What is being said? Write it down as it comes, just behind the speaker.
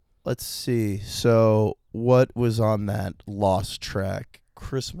Let's see. So, what was on that lost track?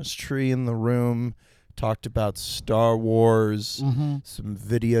 Christmas tree in the room. Talked about Star Wars, Mm-hmm. some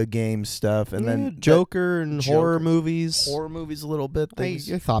video game stuff, and then Joker and horror Joker. movies. horror movies a little bit. I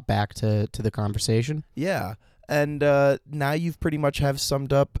Things, thought back to the conversation. yeah. And now you've pretty much have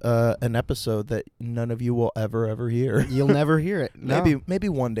summed up an episode that none of you will ever hear. You'll never hear it. No. Maybe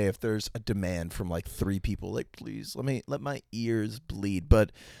one day if there's a demand from like 3 people, like please let my ears bleed.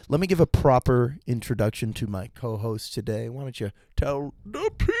 But let me give a proper introduction to my co-host today. Why don't you tell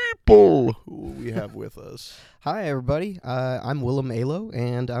the people who we have with us? Hi, everybody. I'm Willem Alo,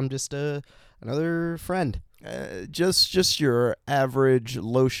 and I'm just another friend. Just your average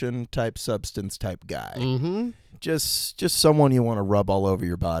lotion type substance type guy. Mm-hmm. Just someone you want to rub all over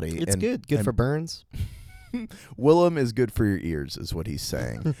your body. It's good and for burns. Willem is good for your ears, is what he's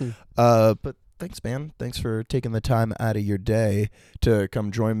saying. But thanks, man. Thanks for taking the time out of your day to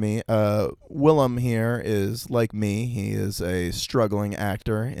come join me. Willem here is like me. He is a struggling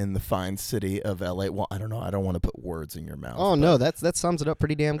actor in the fine city of LA. Well, I don't know. I don't want to put words in your mouth. Oh, no, that sums it up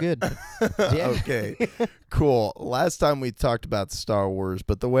pretty damn good. Yeah. Okay, cool. Last time we talked about Star Wars,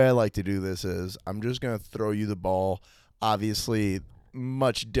 but the way I like to do this is I'm just going to throw you the ball. Obviously,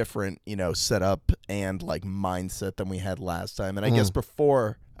 much different, setup and like mindset than we had last time. And I guess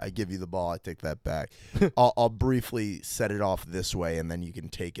before I give you the ball, I take that back. I'll briefly set it off this way, and then you can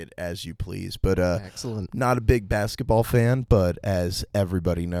take it as you please. But Excellent. not a big basketball fan, but as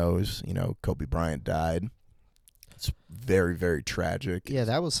everybody knows, Kobe Bryant died. It's very, very tragic. Yeah,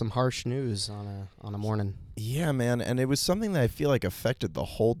 that was some harsh news on a morning. Yeah, man, and it was something that I feel like affected the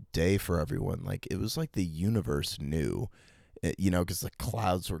whole day for everyone. Like, it was like the universe knew. Because the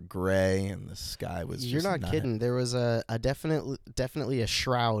clouds were gray and the sky was You're just not kidding. There was a definitely a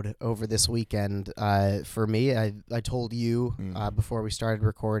shroud over this weekend. For me, I told you before we started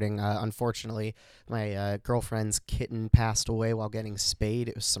recording, unfortunately, my girlfriend's kitten passed away while getting spayed.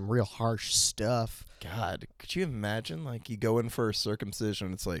 It was some real harsh stuff. God, could you imagine? Like, you go in for a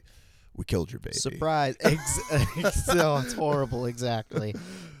circumcision, it's like, we killed your baby. Surprise. So it's horrible, exactly.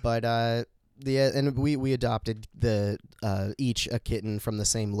 But and we adopted each a kitten from the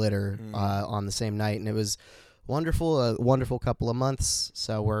same litter on the same night, and it was wonderful, a wonderful couple of months.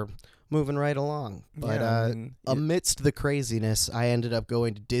 So we're moving right along. But amidst the craziness, I ended up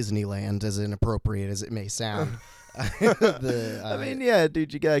going to Disneyland, as inappropriate as it may sound. Yeah,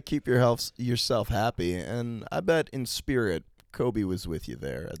 dude, you gotta keep yourself happy, and I bet in spirit Kobe was with you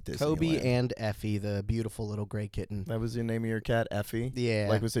there at Disneyland. Kobe and Effie, the beautiful little gray kitten. That was the name of your cat, Effie? Yeah.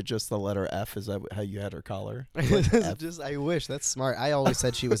 Like, was it just the letter F? Is that how you had her collar? I wish. That's smart. I always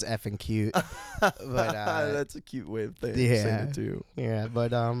said she was effing cute. But that's a cute way of saying it too. Yeah,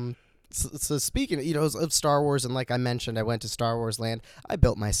 but so speaking of Star Wars, and like I mentioned, I went to Star Wars Land. I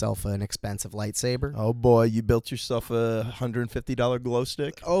built myself an expensive lightsaber. Oh boy, you built yourself a $150 glow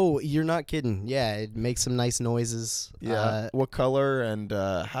stick? Oh, you're not kidding. Yeah, it makes some nice noises. Yeah. What color and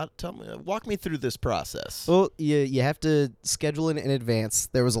walk me through this process. Well, you have to schedule it in advance.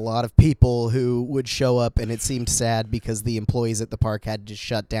 There was a lot of people who would show up, and it seemed sad because the employees at the park had to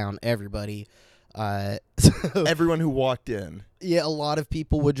shut down everybody. Everyone who walked in. Yeah, a lot of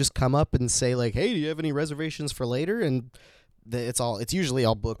people would just come up and say like, "Hey, do you have any reservations for later?" And it's usually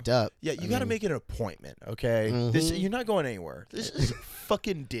all booked up. Yeah, you got to make an appointment, okay? You're not going anywhere. This is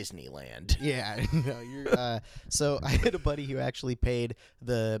fucking Disneyland. Yeah, no, you're. So I had a buddy who actually paid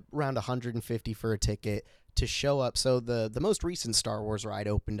around $150 for a ticket to show up. So the most recent Star Wars ride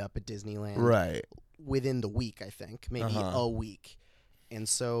opened up at Disneyland, right? Within the week, I think, maybe a week. And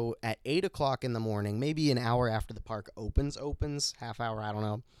so at 8 o'clock in the morning, maybe an hour after the park opens, half hour, I don't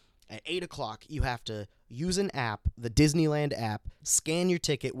know. At 8 o'clock, you have to use an app, the Disneyland app, scan your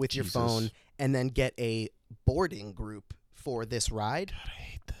ticket with your phone, and then get a boarding group for this ride. God, I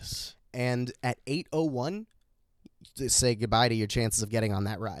hate this. And at 8:01, say goodbye to your chances of getting on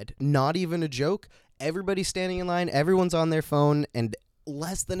that ride. Not even a joke. Everybody's standing in line. Everyone's on their phone. And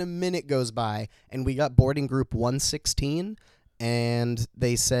less than a minute goes by, and we got boarding group 116. And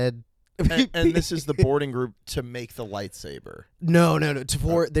they said... and this is the boarding group to make the lightsaber. No.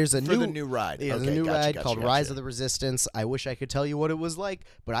 There's a the new ride. Yeah, okay, a new ride called gotcha. Rise of the Resistance. I wish I could tell you what it was like,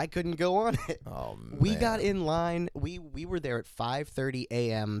 but I couldn't go on it. Oh, man. We got in line. We were there at 5:30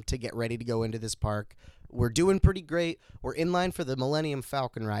 a.m. to get ready to go into this park. We're doing pretty great. We're in line for the Millennium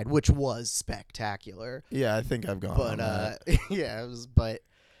Falcon ride, which was spectacular. Yeah, I think I've gone on that.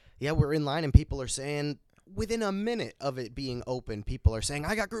 Yeah, we're in line and people are saying... Within a minute of it being open, people are saying,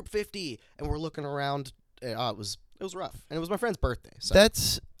 "I got group 50," and we're looking around. It was It was rough, and it was my friend's birthday. So.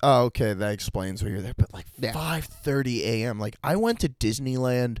 That's okay. That explains why you're there. But like Yeah. 5:30 a.m. Like I went to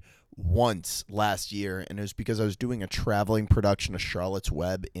Disneyland once last year, and it was because I was doing a traveling production of Charlotte's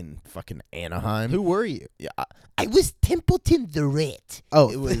Web in fucking Anaheim. Who were you? Yeah, I was Templeton the Rat. Oh,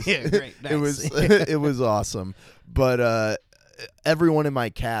 it was yeah, great. Nice. it was it was awesome. But everyone in my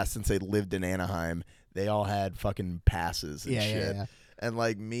cast, since they lived in Anaheim, they all had fucking passes and shit. Yeah. And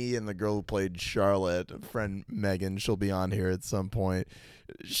like me and the girl who played Charlotte, friend Megan, she'll be on here at some point.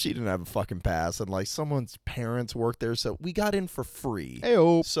 She didn't have a fucking pass, and like someone's parents worked there, so we got in for free.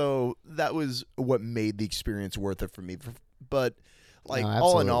 Hey-o. So that was what made the experience worth it for me. But like No, all in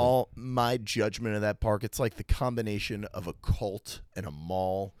absolutely. all, my judgment of that park, it's like the combination of a cult and a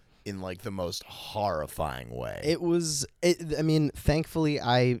mall in like the most horrifying way. It was. I mean, thankfully,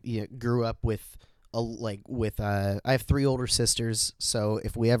 I grew up with I have 3 older sisters, so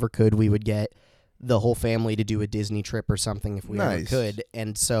if we ever could, we would get the whole family to do a Disney trip or something if we ever Nice. could.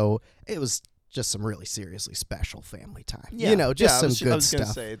 And so it was just some really seriously special family time. Yeah. You know, just Yeah, some I good was gonna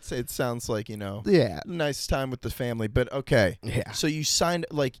stuff. say it sounds like, you know, Yeah. nice time with the family. But okay, Yeah. so you signed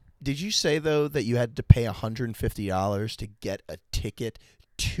like. Did you say though that you had to pay $150 to get a ticket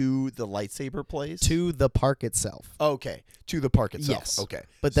to the lightsaber place? To the park itself. Okay, to the park itself. Yes. Okay,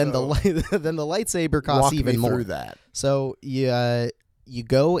 But then So, then the lightsaber costs walk even me more. through that. So you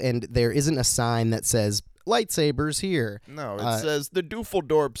go and there isn't a sign that says lightsabers here. No, it says the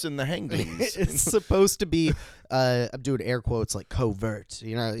Doofledorps in the Hangings. It's supposed to be I'm doing air quotes like covert.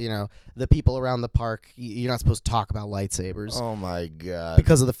 You know, the people around the park. You're not supposed to talk about lightsabers Oh my god.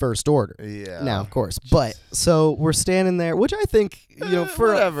 because of the First Order. Yeah. Now, of course, but so we're standing there, which I think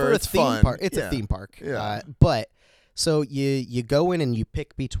for whatever, a it's theme fun. park, it's Yeah. a theme park. Yeah. But so you go in and you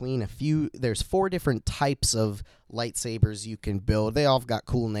pick between a few. There's 4 different types of lightsabers you can build. They all have got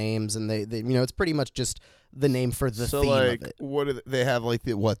cool names, and they it's pretty much just the name for the so theme like, of it. what do they have? Like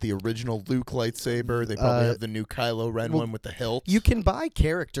the original Luke lightsaber. They probably have the new Kylo Ren one with the hilt. You can buy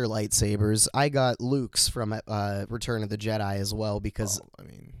character lightsabers. I got Luke's from Return of the Jedi as well because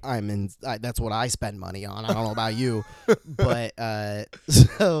I mean, that's what I spend money on. I don't know about you, but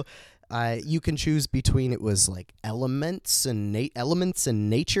so you can choose between it was like elements and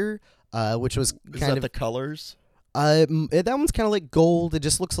nature, which was is kind that of the colors? that one's kind of like gold. It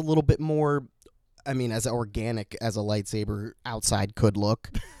just looks a little bit more. I mean, as organic as a lightsaber outside could look.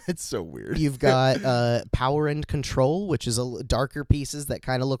 It's so weird. You've got power and control, which is darker pieces that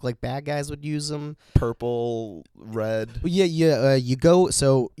kind of look like bad guys would use them. Purple, red. Well, yeah. You go.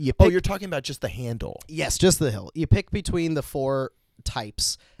 So you pick. Oh, you're talking about just the handle. Yes, just the hill. You pick between the 4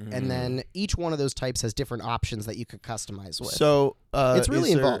 types, Mm. and then each one of those types has different options that you could customize with. So it's really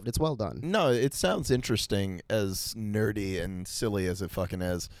is there- involved. It's well done. No, it sounds interesting, as nerdy and silly as it fucking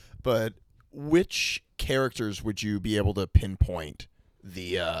is. But which characters would you be able to pinpoint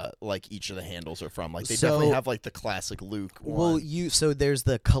the like each of the handles are from? Like they definitely So- have like the classic Luke one. Well, so there's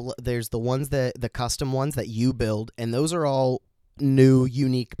the ones the custom ones that you build, and those are all new,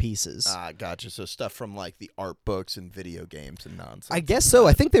 unique pieces. Gotcha. So stuff from like the art books and video games and nonsense. I guess so.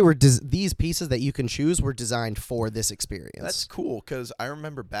 I think they were these pieces that you can choose were designed for this experience. That's cool because I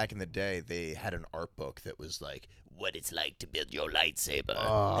remember back in the day they had an art book that was like what it's like to build your lightsaber,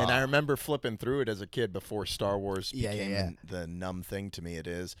 and I remember flipping through it as a kid before Star Wars became the numb thing to me. It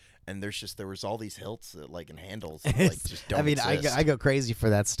is, and there was all these hilts that, like and handles that, like just don't. I mean, exist. I go crazy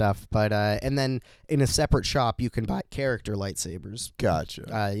for that stuff, but and then in a separate shop you can buy character lightsabers.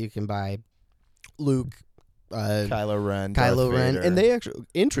 Gotcha. You can buy Luke, Kylo Ren, Kylo Darth Ren, Vader. and they actually,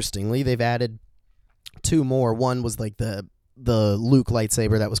 interestingly, they've added 2 more. One was like the Luke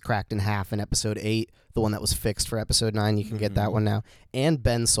lightsaber that was cracked in half in Episode 8. The one that was fixed for Episode 9, you can get that one now, and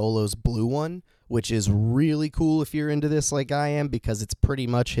Ben Solo's blue one, which is really cool if you're into this like I am, because it's pretty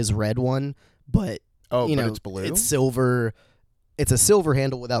much his red one, but it's blue. It's silver. It's a silver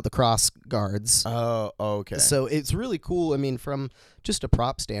handle without the cross guards. Oh, okay. So it's really cool. I mean, from just a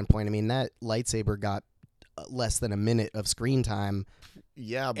prop standpoint, I mean, that lightsaber got less than a minute of screen time,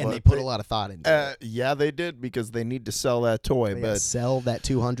 yeah, but and they put a lot of thought into it. Yeah, they did because they need to sell that toy. They But sell that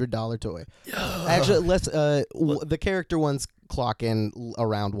 $200 toy. Actually, let's the character ones clock in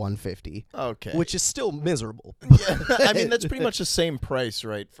around $150, okay, which is still miserable. yeah, I mean that's pretty much the same price,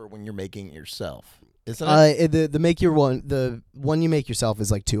 right, for when you're making it yourself, isn't it? The one you make yourself is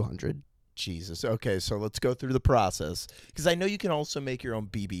like $200. Jesus. Okay, so let's go through the process because I know you can also make your own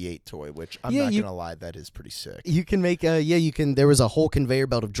BB-8 toy, which I'm Yeah, not you- gonna lie, that is pretty sick. You can make you can. There was a whole conveyor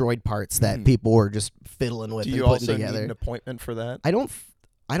belt of droid parts that people were just fiddling with Do and you putting also together. need an appointment for that? I don't.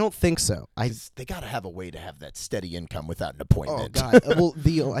 I don't think so. 'Cause they got to have a way to have that steady income without an Oh appointment. God!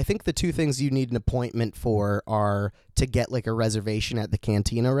 Well, I think the two things you need an appointment for are to get like a reservation at the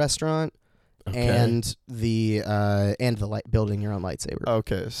Cantina restaurant Okay. and the building your own lightsaber.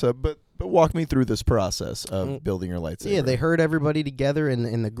 Okay, so but walk me through this process of building your lightsaber. Yeah, they herd everybody together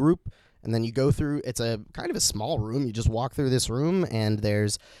in the group, and then you go through. It's a kind of a small room. You just walk through this room, and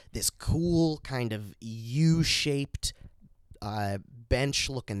there's this cool kind of U-shaped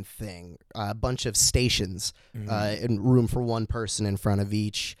bench-looking thing, a bunch of stations, in room for one person in front of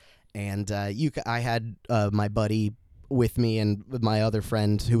each. And I had my buddy with me, and with my other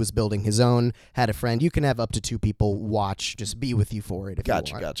friend who was building his own had a friend. You can have up to 2 people watch, just be with you for it if you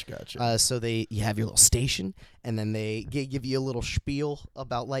want. Gotcha. So you have your little station, and then they give you a little spiel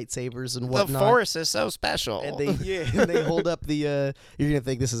about lightsabers and whatnot. The Force is so special. And they hold up the. You're gonna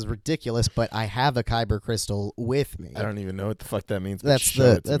think this is ridiculous, but I have a Kyber crystal with me. I don't even know what the fuck that means. But That's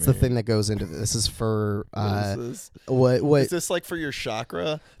show it to the me. thing that goes into this. This is for What is this? what Is this like for your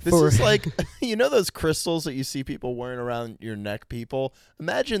chakra? This For- is like you know those crystals that you see people wearing around your neck. People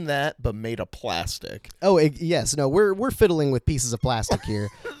imagine that, but made of plastic. Oh yes, no, we're fiddling with pieces of plastic here.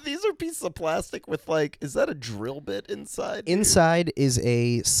 These are pieces of plastic with like, is that a drill bit inside? dude? Inside is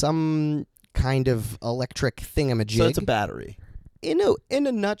some kind of electric thingamajig. So it's a battery. in a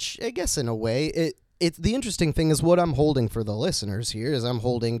I guess in a way. It's the interesting thing is what I'm holding for the listeners here is I'm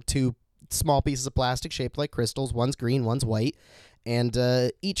holding 2 small pieces of plastic shaped like crystals. One's green, one's white, and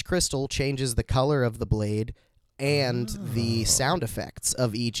each crystal changes the color of the blade and the sound effects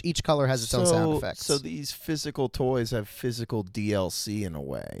of each. Each color has its own sound effects. So these physical toys have physical DLC in a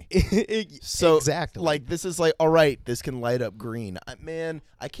way. So exactly. like this is like, all right, this can light up green. Man,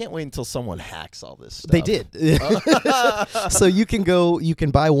 I can't wait until someone hacks all this stuff. They did. So you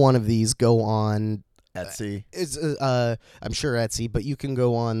can buy one of these, go on Etsy. I'm sure Etsy, but you can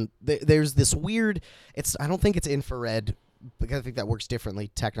go on. There's this weird. I don't think it's infrared because I think that works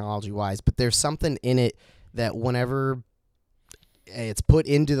differently technology wise. But there's something in it that whenever it's put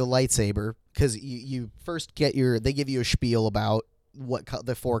into the lightsaber, because you first they give you a spiel about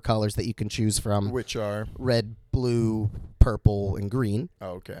the 4 colors that you can choose from: Which are red, blue, purple, and green.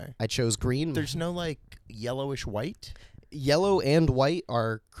 okay. I chose green. There's no like yellowish white. Yellow and white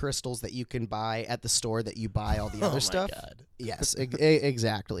are crystals that you can buy at the store that you buy all the other stuff. Oh my god. Yes,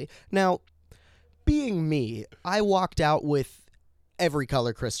 exactly. Now, being me, I walked out with every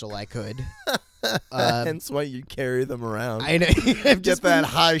color crystal I could. Hence why you carry them around. I know. I've Get just that been,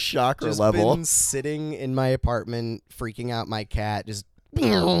 high chakra just level. been sitting in my apartment, freaking out my cat, just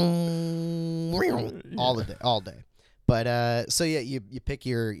all day. But so yeah, you pick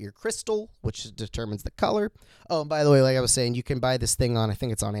your crystal, which determines the color. Oh, and by the way, like I was saying, you can buy this thing I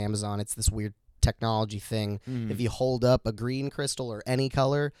think it's on Amazon. It's this weird technology thing. If you hold up a green crystal or any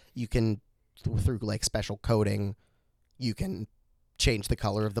color, you can through like special coding, you can change the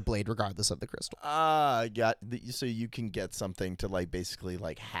color of the blade regardless of the crystal. So you can get something to like basically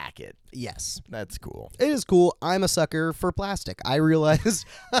like hack it. Yes. That's cool. It is cool. I'm a sucker for plastic. I realized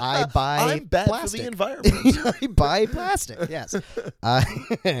I buy I'm bad plastic. for the environment. I buy plastic, yes.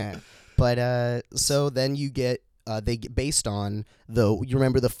 But so then you get they get based on you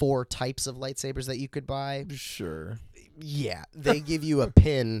remember the 4 types of lightsabers that you could buy? Sure. Yeah, they give you a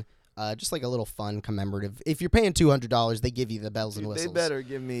pin. Just like a little fun commemorative. If you're paying $200, they give you the bells and whistles. They better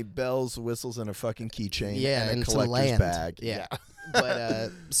give me bells, whistles, and a fucking keychain. Yeah, and a some collector's land. bag. Yeah. But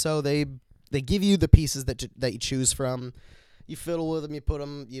so they give you the pieces that you choose from. You fiddle with them, you put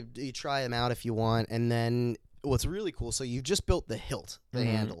them, you try them out if you want, and then what's really cool. So you've just built the hilt, the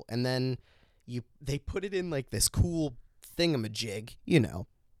handle, and then they put it in like this cool thingamajig,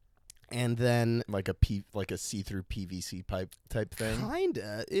 and then like a see-through PVC pipe type thing.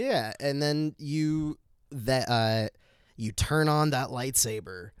 kinda, yeah, and then you turn on that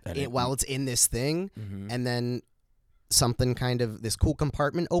lightsaber while it's in this thing, and then something kind of this cool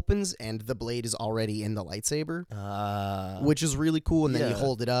compartment opens and the blade is already in the lightsaber, which is really cool. And then you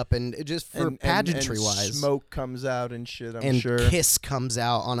hold it up and it just for pageantry wise, smoke comes out and shit. I'm and sure Kiss comes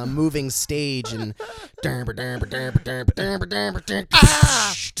out on a moving stage and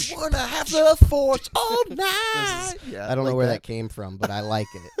wanna have the Force all night. I don't know where that came from, but I like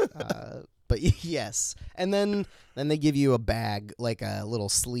it. But yes, and then they give you a bag, like a little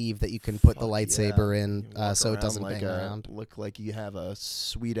sleeve that you can put the lightsaber in, so it doesn't bang around. Look like you have a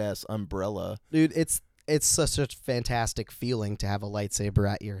sweet ass umbrella, Dude, it's such a fantastic feeling to have a lightsaber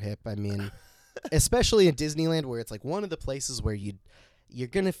at your hip. I mean, especially in Disneyland, where it's like one of the places where you you're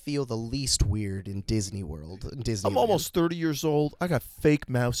gonna feel the least weird in Disney World. In Disneyland. I'm almost 30 years old. I got fake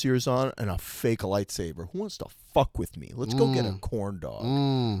mouse ears on and a fake lightsaber. Who wants to fuck with me? Let's go get a corn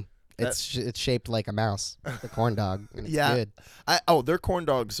dog. It's shaped like a mouse, the corn dog. And it's good. Their corn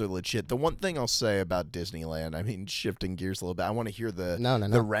dogs are legit. The one thing I'll say about Disneyland, I mean, shifting gears a little bit, I want to hear the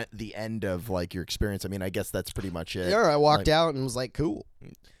the end of like your experience. I mean, I guess that's pretty much it. Yeah, I walked out and was like, cool.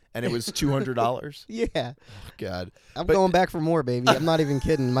 And it was $200. Yeah. Oh, God. I'm going back for more, baby. I'm not even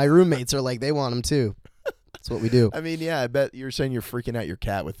kidding. My roommates are like, they want them too. That's what we do. I mean, yeah, I bet you're saying you're freaking out your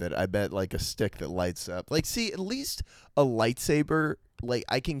cat with it. I bet like a stick that lights up. Like, see, at least a lightsaber, like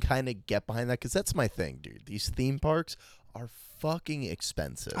I can kind of get behind that because that's my thing, dude. These theme parks are fucking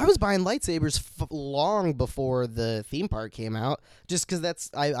expensive. I was buying lightsabers long before the theme park came out, just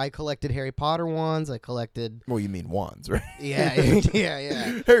because I collected Harry Potter ones. I collected. Well, you mean wands, right? Yeah,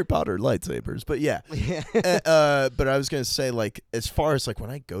 yeah. Harry Potter lightsabers, but yeah. Yeah. But I was gonna say, like, as far as like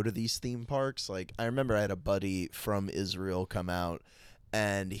when I go to these theme parks, like I remember I had a buddy from Israel come out.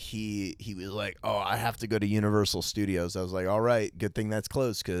 And he was like, oh, I have to go to Universal Studios. I was like, all right, good thing that's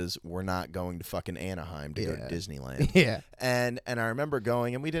closed because we're not going to fucking Anaheim to go to Disneyland. Yeah. And I remember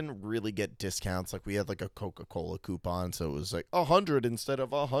going, and we didn't really get discounts. Like we had like a Coca-Cola coupon, so it was like 100 instead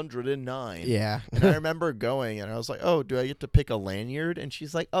of 109. Yeah. And I remember going, and I was like, oh, do I get to pick a lanyard? And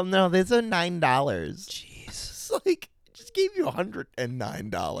she's like, oh no, these are $9. Jesus, like. Just gave you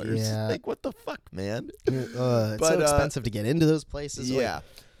 $109. Yeah. Like, what the fuck, man? It's so expensive to get into those places. Yeah.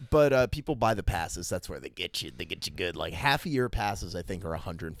 But people buy the passes. That's where they get you. They get you good. Like half a year passes, I think, are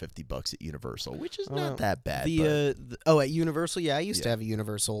 $150 at Universal, which is not that bad. At Universal, I used to have a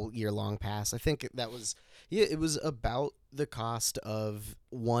Universal year-long pass. I think that was it was about the cost of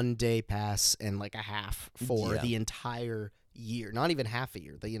 1 day pass and like a half for the entire year. Not even half a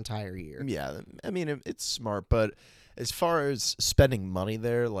year, the entire year. Yeah, I mean it's smart, but as far as spending money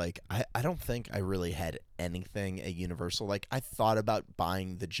there, like I don't think I really had anything at Universal. Like I thought about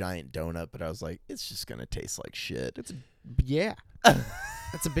buying the giant donut, but I was like, it's just gonna taste like shit. That's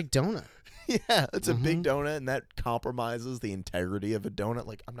a big donut. Yeah, it's a big donut, and that compromises the integrity of a donut.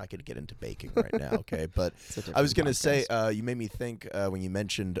 Like, I'm not going to get into baking right now, okay? But I was going to say, you made me think when you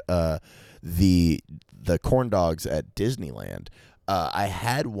mentioned the corn dogs at Disneyland. I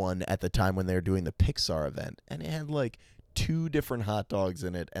had one at the time when they were doing the Pixar event, and it had like 2 different hot dogs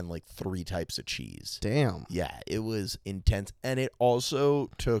in it and like 3 types of cheese. Damn. Yeah, it was intense, and it also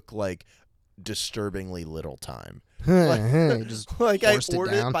took like disturbingly little time. Like I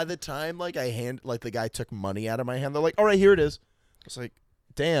ordered it by the time like the guy took money out of my hand. They're like, all right, here it is. It's like,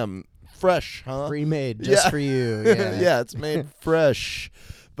 damn, fresh, huh? Pre-made just for you. Yeah. Yeah, it's made fresh.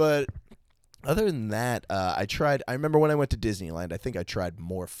 But other than that, I remember when I went to Disneyland, I think I tried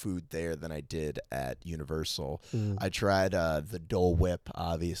more food there than I did at Universal. I tried the Dole Whip,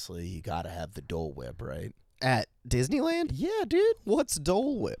 obviously. You got to have the Dole Whip, right? At Disneyland? Yeah, dude. What's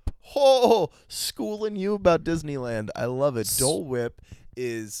Dole Whip? Oh, schooling you about Disneyland. I love it. Dole Whip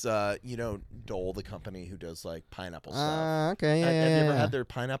is, Dole, the company who does, like, pineapple stuff. Okay, yeah, Have you ever had their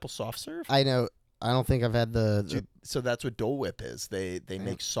pineapple soft serve? I know. I don't think I've had the so that's what Dole Whip is. They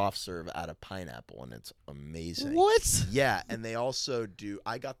make soft serve out of pineapple, and it's amazing. What? Yeah, and they also do.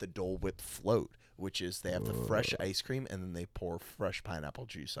 I got the Dole Whip float, which is they have the fresh ice cream and then they pour fresh pineapple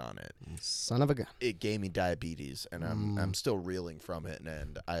juice on it. Son of a gun. It gave me diabetes, and I'm still reeling from it,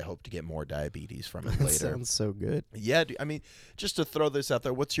 and I hope to get more diabetes from it later. Sounds so good. Yeah, I mean, just to throw this out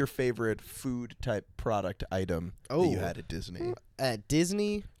there, what's your favorite food type product item that you had at Disney? At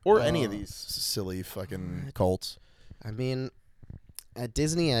Disney? Or any of these silly fucking cults. I mean, at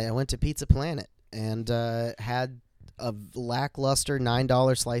Disney, I went to Pizza Planet and had a lackluster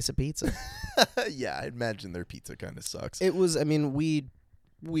 $9 slice of pizza. Yeah, I imagine their pizza kind of sucks. It was. I mean, we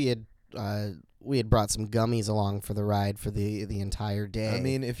had brought some gummies along for the ride for the entire day. I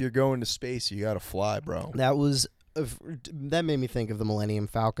mean, if you're going to space, you gotta fly, bro. That made me think of the Millennium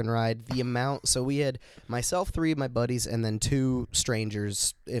Falcon ride. The amount. So we had myself, 3 of my buddies, and then 2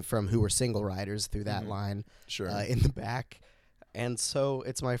 strangers who were single riders through that line. Sure. In the back, and so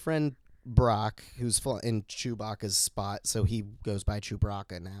it's my friend Brock, who's in Chewbacca's spot, so he goes by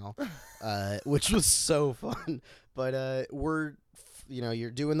Chewbacca now, which was so fun. But you're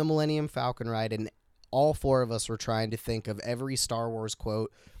doing the Millennium Falcon ride, and all 4 of us were trying to think of every Star Wars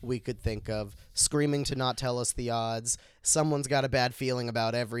quote we could think of, screaming to not tell us the odds, someone's got a bad feeling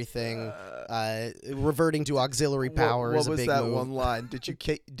about everything. Reverting to auxiliary power is a big move. What was that move. one line? Did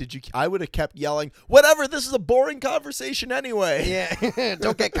you? I would have kept yelling, "Whatever! This is a boring conversation anyway." Yeah,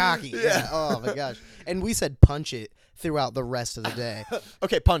 don't get cocky. Yeah. Oh my gosh. And we said punch it throughout the rest of the day.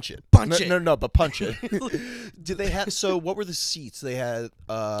 Okay, punch it. Punch it. No, but punch it. Did they have? So what were the seats? They had.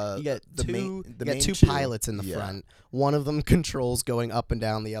 You got the main two two. pilots in the Yeah. front. One of them controls going up and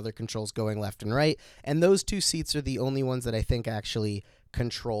down. The other controls going left and right. And those two seats are the only ones that I think actually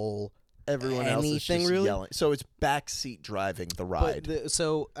control Everyone else is anything just really. yelling. So it's backseat driving the ride.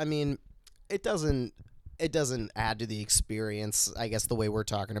 So I mean, it doesn't add to the experience, I guess, the way we're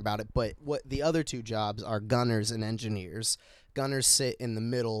talking about it. But what the other two jobs are gunners and engineers. Gunners sit in the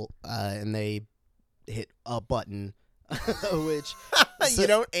middle and they hit a button, which You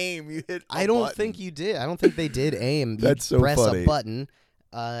don't aim. You hit. I don't button. think you did. I don't think they did aim. You That's so press funny. a button,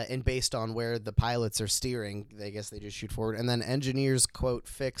 and based on where the pilots are steering, I guess they just shoot forward. And then engineers, quote,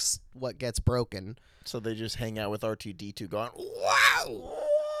 fix what gets broken. So they just hang out with R2D2 going, wow.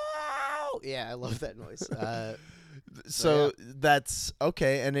 Yeah, I love that noise. So that's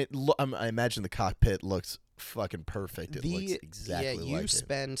okay, and I imagine the cockpit looks fucking perfect. It looks exactly you like it.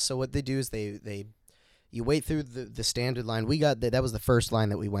 spend. So what they do is they you wait through the standard line. We got that was the first line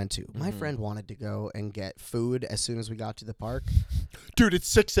that we went to. My friend wanted to go and get food as soon as we got to the park. Dude, it's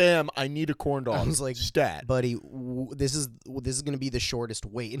 6 a.m. I need a corn dog. I was like, stat. buddy, this is going to be the shortest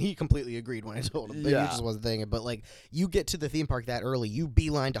wait, and he completely agreed when I told him. But Yeah. he just wasn't thinking. But like, you get to the theme park that early, you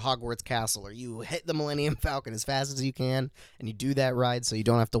beeline to Hogwarts Castle, or you hit the Millennium Falcon as fast as you can, and you do that ride, so you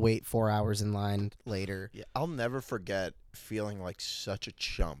don't have to wait 4 hours in line later. Yeah, I'll never forget feeling like such a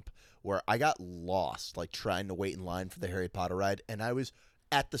chump where I got lost, like trying to wait in line for the Harry Potter ride, and I was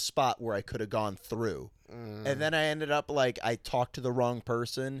at the spot where I could have gone through. And then I ended up like I talked to the wrong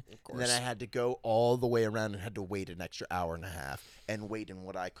person, and then I had to go all the way around and had to wait an extra hour and a half and wait in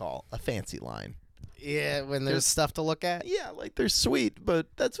what I call a fancy line. Yeah, when there's stuff to look at. Yeah, like they're sweet, but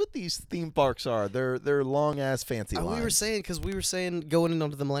that's what these theme parks are. They're long ass fancy lines. We were saying going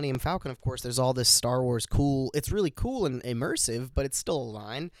into the Millennium Falcon, of course, there's all this Star Wars cool. It's really cool and immersive, but it's still a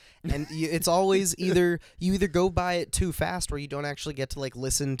line, and it's always you either go by it too fast, where you don't actually get to like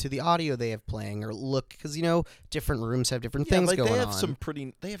listen to the audio they have playing or look, because different rooms have different things like going they have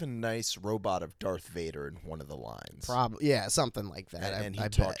on. They have a nice robot of Darth Vader in one of the lines. Yeah, something like that. And he I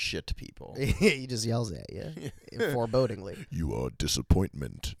talks bet. shit to people. He just yells at you, forebodingly. You are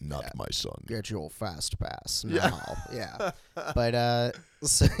disappointment, not my son. Get your fast pass now. Yeah. But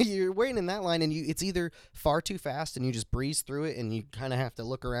so you're waiting in that line, and it's either far too fast and you just breeze through it and you kind of have to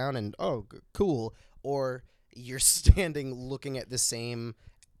look around and cool, or you're standing looking at the same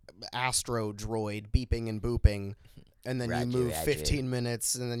Astro droid beeping and booping, and then you move 15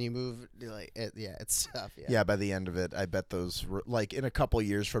 minutes, and then you move it's tough. Yeah, by the end of it, I bet those like in a couple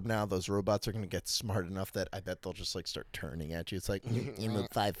years from now, those robots are going to get smart enough that I bet they'll just like start turning at you. It's like you move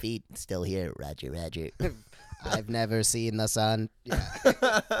 5 feet, still here, Roger. I've never seen the sun. Yeah.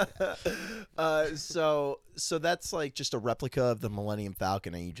 So that's like just a replica of the Millennium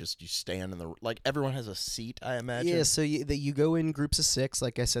Falcon, and you stand in the like everyone has a seat, I imagine. Yeah. So you go in groups of 6.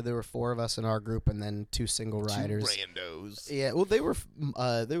 Like I said, there were 4 of us in our group, and then 2 single riders. 2 randos. Yeah. Well, they were.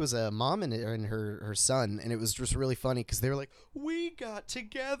 There was a mom and her son, and it was just really funny because they were like, "We got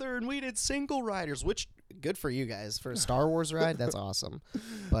together and we did single riders," which good for you guys for a Star Wars ride. That's awesome.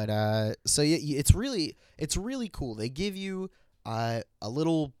 But so it's really cool. They give you a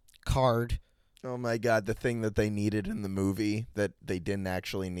little card. Oh my god, the thing that they needed in the movie that they didn't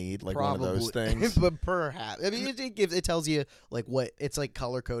actually need, like Probably. one of those things. But perhaps. I mean, it tells you like what it's like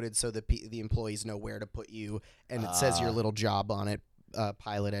color coded so that the employees know where to put you, and it says your little job on it.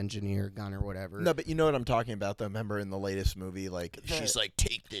 Pilot, engineer, gunner, whatever. No, but you know what I'm talking about, though. Remember in the latest movie, like she's like,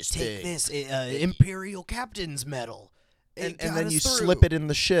 "Take this Imperial Captain's Medal," and then you slip it in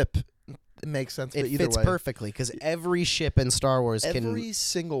the ship. It makes sense. It but either fits way, perfectly because every ship in Star Wars every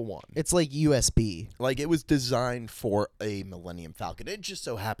single one. It's like USB. Like it was designed for a Millennium Falcon. It just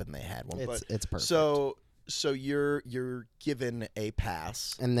so happened they had one. It's perfect. So you're given a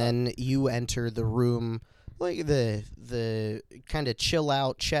pass, and then you enter the room, like the kind of chill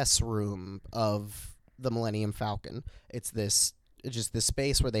out chess room of the Millennium Falcon. It's just this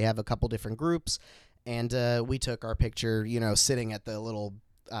space where they have a couple different groups, and we took our picture, sitting at the little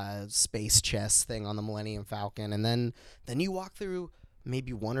space chess thing on the Millennium Falcon, and then you walk through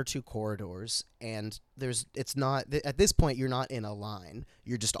maybe 1 or 2 corridors, and it's not at this point you're not in a line.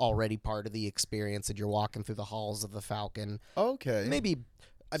 You're just already part of the experience, and you're walking through the halls of the Falcon. Okay. Maybe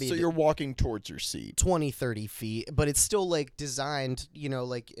I mean, so you're walking towards your seat. 20, 30 feet, but it's still like designed,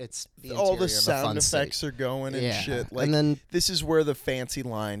 like it's the All the interior of a sound fun effects seat. are going and Yeah. shit. Like, And then this is where the fancy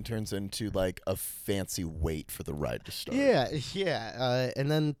line turns into like a fancy wait for the ride to start. yeah.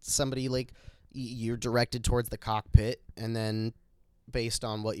 And then somebody like you're directed towards the cockpit, and then based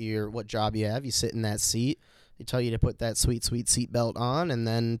on what job you have, you sit in that seat. They tell you to put that sweet seatbelt on, and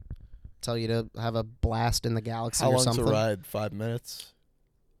then tell you to have a blast in the galaxy How or long's something. the ride? 5 minutes?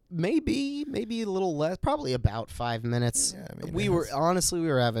 Maybe a little less. Probably about 5 minutes. Yeah, I mean, we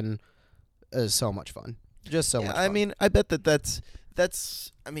were having so much fun. Just so much fun. I mean, I bet that's.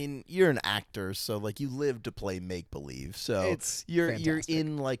 I mean, you're an actor, so like you live to play make believe. So It's you're fantastic.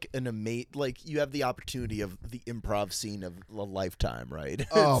 in like like you have the opportunity of the improv scene of a lifetime, right?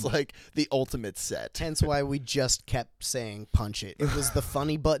 Oh. It's like the ultimate set. Hence why we just kept saying punch it. It was the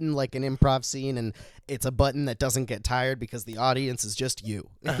funny button like an improv scene, and it's a button that doesn't get tired because the audience is just you.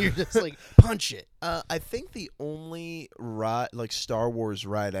 You're just like, punch it. I think the only ride, like Star Wars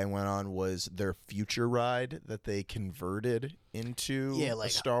ride I went on was their future ride that they converted into Yeah, a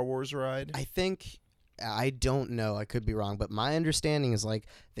like, Star Wars ride. I don't know. I could be wrong, but my understanding is like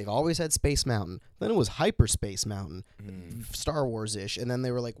they've always had Space Mountain. Then it was Hyperspace Mountain, Star Wars-ish, and then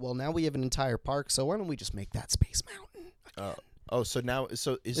they were like, well, now we have an entire park, so why don't we just make that Space Mountain? So now, is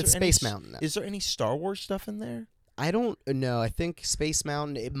It's there Space any, Mountain now. Is there any Star Wars stuff in there? I don't know. I think Space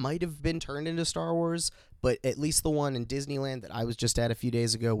Mountain, it might have been turned into Star Wars, but at least the one in Disneyland that I was just at a few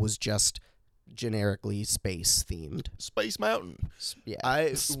days ago was just generically space themed. Space Mountain.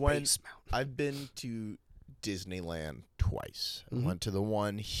 Yeah. Space Mountain. I've been to Disneyland twice. Mhm. I went to the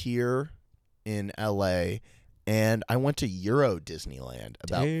one here in LA, and I went to Euro Disneyland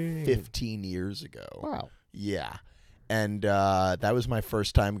about Dang. 15 years ago. Wow. Yeah. And that was my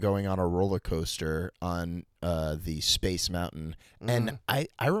first time going on a roller coaster on the Space Mountain. And I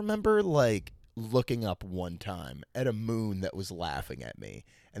remember like looking up one time at a moon that was laughing at me.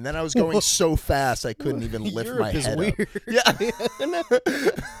 And then I was going so fast I couldn't even lift Europe my is head weird. up. Yeah.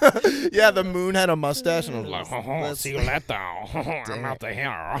 Yeah, the moon had a mustache and I was like, See you later. I'm out of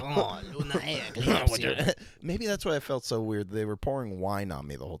here. Maybe that's why I felt so weird. They were pouring wine on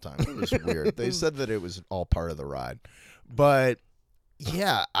me the whole time. It was weird. They said that it was all part of the ride. But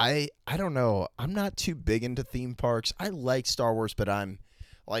yeah, I don't know. I'm not too big into theme parks. I like Star Wars, but I'm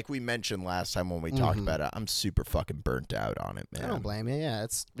like we mentioned last time when we talked about it, I'm super fucking burnt out on it, man. I don't blame you. Yeah,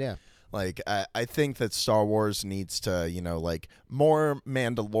 yeah. Like, I think that Star Wars needs to, like, more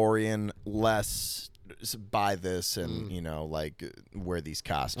Mandalorian, less buy this and, like, wear these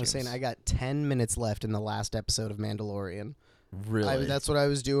costumes. I was saying I got 10 minutes left in the last episode of Mandalorian. Really? That's what I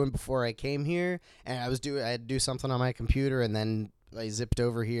was doing before I came here, and I had to do something on my computer, and then I zipped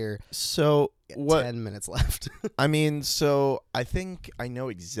over here. So, what? 10 minutes left. I mean, so I think I know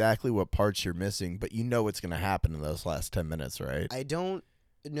exactly what parts you're missing, but you know what's going to happen in those last 10 minutes, right? I don't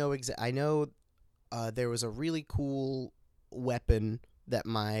know I know there was a really cool weapon that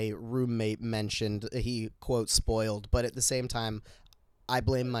my roommate mentioned. He, quote, spoiled, but at the same time, I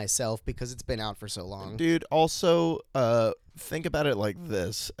blame myself because it's been out for so long. Dude, also, think about it like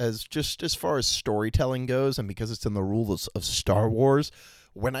this. As far as storytelling goes, and because it's in the rules of Star Wars,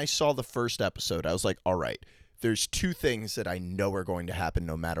 when I saw the first episode, I was like, all right, there's two things that I know are going to happen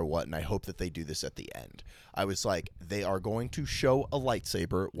no matter what, and I hope that they do this at the end. I was like, they are going to show a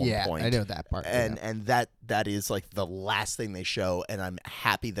lightsaber at one point. Yeah, I know that part. And that is like the last thing they show, and I'm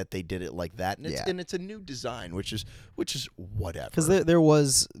happy that they did it like that. And it's a new design, which is whatever. Because there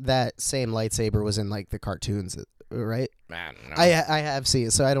was that same lightsaber was in like the cartoons, right? Man, no. I have seen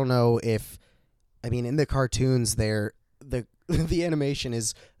it, so I don't know if, I mean, in the cartoons, the animation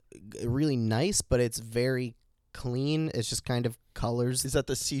is really nice, but it's very clean. It's just kind of colors. Is that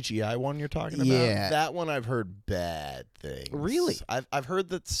the CGI one you're talking about? Yeah. That one I've heard bad things. Really? I've heard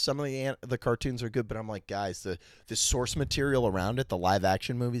that some of the cartoons are good, but I'm like, guys, the source material around it, the live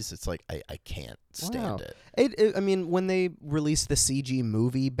action movies, it's like I can't stand it. I mean, when they released the CG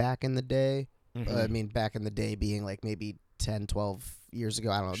movie back in the day, Mhm. I mean, back in the day being like maybe 10, 12 years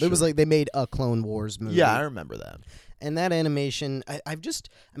ago, I don't know. Sure. It was like they made a Clone Wars movie. Yeah, I remember that. And that animation, I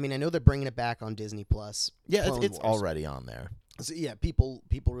know they're bringing it back on Disney Plus. Yeah, Clone it's Wars. already on there. So yeah, people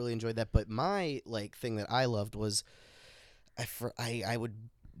really enjoyed that. But my like thing that I loved was, I would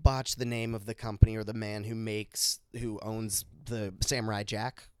botch the name of the company or the man who owns the Samurai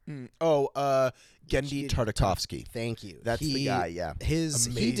Jack. Gendy Tartakovsky. Thank you. That's the guy. Yeah,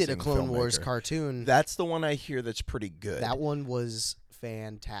 He did a Amazing Clone Wars filmmaker. cartoon. That's the one I hear that's pretty good. That one was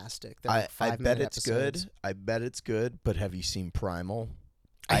fantastic. They're I like 5 bet minute it's episodes. good. I bet it's good. But have you seen Primal?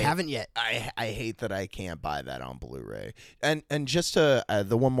 I haven't yet. I hate that I can't buy that on Blu-ray. And just to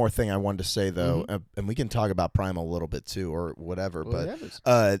the one more thing I wanted to say though, and we can talk about Prime a little bit too or whatever,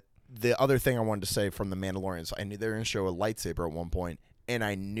 but the other thing I wanted to say from the Mandalorians, I knew they were going to show a lightsaber at one point, and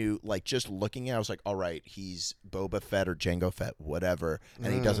I knew, like, just looking at it, I was like, all right, he's Boba Fett or Jango Fett, whatever,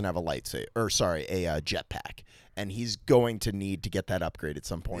 and he doesn't have a lightsaber, or sorry, a jetpack, and he's going to need to get that upgrade at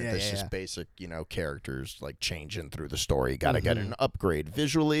some point. That's just basic, characters, like, changing through the story. Got to get an upgrade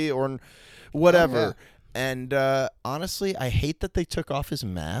visually or whatever. And honestly, I hate that they took off his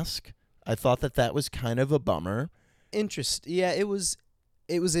mask. I thought that was kind of a bummer. Yeah, it was.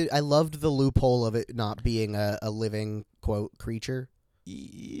 I loved the loophole of it not being a living quote creature.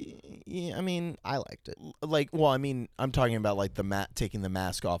 Yeah, I mean, I liked it. Like, well, I mean, I'm talking about like taking the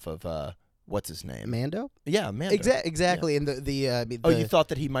mask off of what's his name? Mando? Yeah, Mando. Exactly. Yeah. And you thought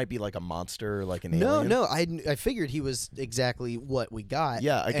that he might be like a monster, like an alien? No. I figured he was exactly what we got.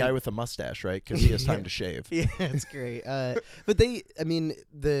 Yeah, a guy with a mustache, right? Because he has time to shave. Yeah, it's great. But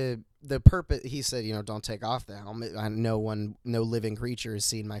the purpose, he said, don't take off the helmet. No living creature has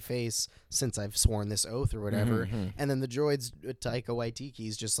seen my face since I've sworn this oath or whatever. And then the droids, Taika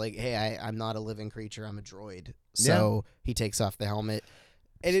Waitiki's just like, hey, I'm not a living creature, I'm a droid. So he takes off the helmet.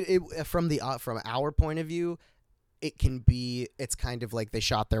 And it from our point of view, it's kind of like they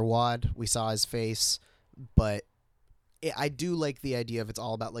shot their wad. We saw his face, but I do like the idea of it's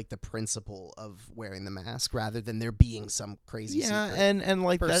all about like the principle of wearing the mask rather than there being some crazy secret. and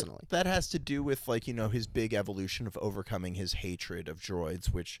like personally. that has to do with like his big evolution of overcoming his hatred of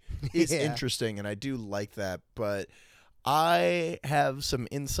droids, which is interesting, and I do like that. But I have some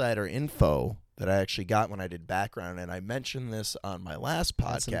insider info that I actually got when I did background, and I mentioned this on my last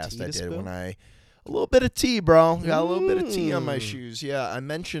podcast I did when a little bit of tea, bro. Got a little bit of tea on my shoes. Yeah, I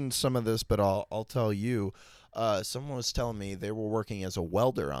mentioned some of this, but I'll tell you. Someone was telling me they were working as a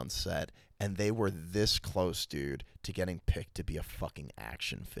welder on set, and they were this close, dude, to getting picked to be a fucking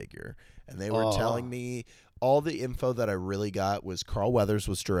action figure. And they were telling me all the info that I really got was Carl Weathers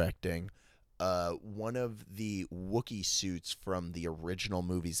was directing. One of the Wookiee suits from the original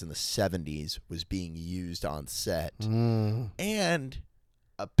movies in the 70s was being used on set. And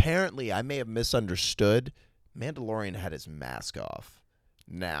apparently, I may have misunderstood, Mandalorian had his mask off.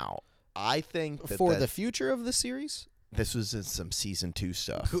 Now, I think for the future of the series, this was in some season 2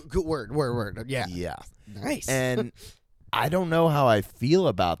 stuff. Good word. Yeah. Nice. And I don't know how I feel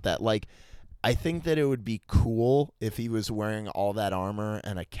about that. Like, I think that it would be cool if he was wearing all that armor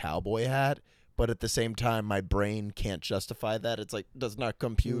and a cowboy hat, but at the same time, my brain can't justify that. It's like, does not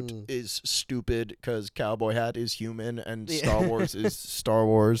compute, is stupid, because cowboy hat is human and Star Wars is Star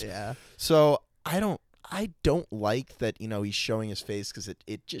Wars. Yeah. So I don't like that, he's showing his face, because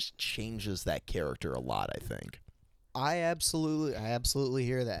it just changes that character a lot, I think. I absolutely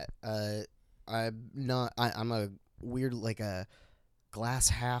hear that. I'm a weird, like a glass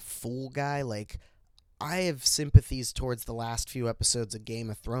half full guy. Like, I have sympathies towards the last few episodes of Game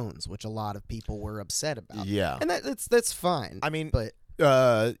of Thrones, which a lot of people were upset about. Yeah. And that's fine. I mean, but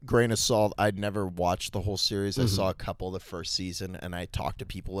grain of salt, I'd never watched the whole series. I saw a couple of the first season, and I talked to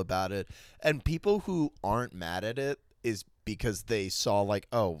people about it. And people who aren't mad at it is because they saw, like,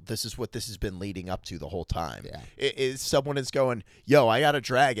 oh, this is what this has been leading up to the whole time. Yeah. Someone is going, yo, I got a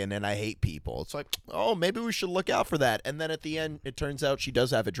dragon and I hate people. It's like, oh, maybe we should look out for that. And then at the end, it turns out she does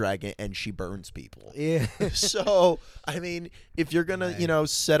have a dragon and she burns people. Yeah. So, I mean, if you're going to,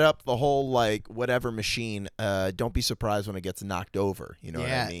 set up the whole, like, whatever machine, don't be surprised when it gets knocked over. You know what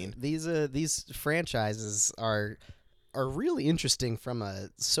I mean? These franchises are really interesting from a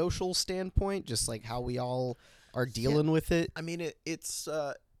social standpoint, just like how we all are dealing with it. I mean, it's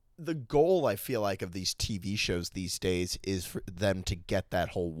the goal, I feel like, of these TV shows these days is for them to get that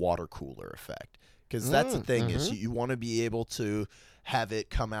whole water cooler effect. Because that's the thing, is you want to be able to have it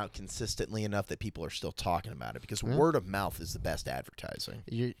come out consistently enough that people are still talking about it. Because word of mouth is the best advertising.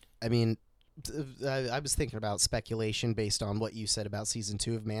 I was thinking about speculation based on what you said about season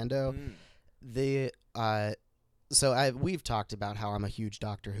 2 of Mando. We've talked about how I'm a huge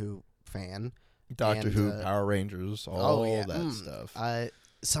Doctor Who fan. Doctor Who, Power Rangers, all that stuff.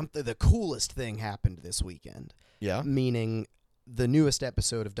 The coolest thing happened this weekend. Yeah. Meaning the newest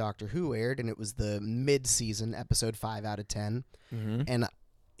episode of Doctor Who aired, and it was the mid-season episode 5 out of 10. And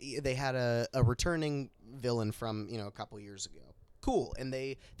they had a returning villain from, a couple years ago. Cool. And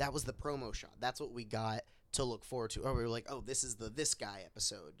that was the promo shot. That's what we got to look forward to. Oh, we were like, oh, this is the This Guy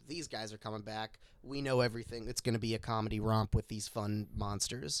episode. These guys are coming back. We know everything. It's going to be a comedy romp with these fun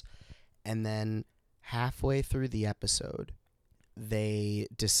monsters. And then halfway through the episode, they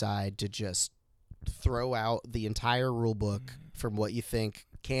decide to just throw out the entire rule book from what you think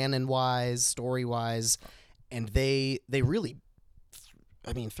canon wise, story wise, and they really.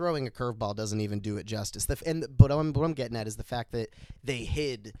 I mean, throwing a curveball doesn't even do it justice. But what I'm getting at is the fact that they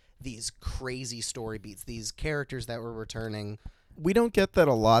hid these crazy story beats, these characters that were returning. We don't get that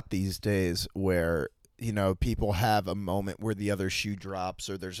a lot these days where, you know, people have a moment where the other shoe drops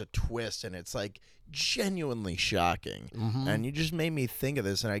or there's a twist and it's like genuinely shocking. Mm-hmm. And you just made me think of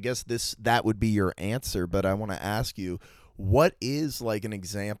this, and I guess that would be your answer, but I want to ask you, what is like an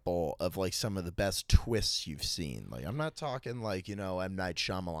example of like some of the best twists you've seen? Like, I'm not talking like, you know, M. Night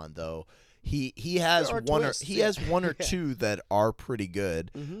Shyamalan, though. He has There are one twists, or he yeah. has one or two that are pretty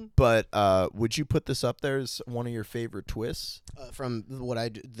good. Mm-hmm. But would you put this up there as one of your favorite twists? From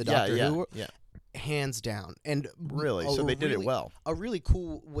the Doctor Who, yeah. hands down. And Really? So they did it well. A really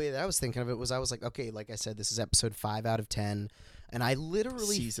cool way that I was thinking of it was I was like, okay, like I said, this is episode 5 out of 10, and I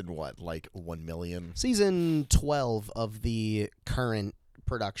literally Season what? Like 1 million? season 12 of the current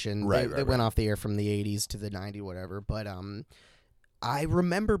production. Right, They right, went right. off the air from the 80s to the 90s, whatever. But I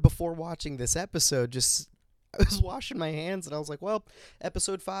remember before watching this episode, I was washing my hands and I was like, well,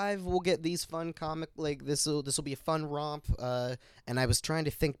 episode 5, we'll get these fun comic, like this will be a fun romp. And I was trying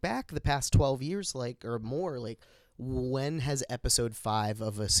to think back the past 12 years, like, or more, like, when has episode 5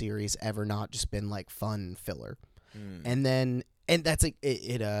 of a series ever not just been like fun filler? And that's like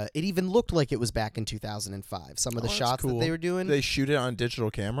it even looked like it was back in 2005. Some of the that's shots cool. that they were doing. They shoot it on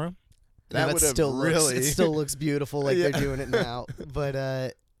digital camera? Now That would have still really... it still looks beautiful like Yeah. they're doing it now.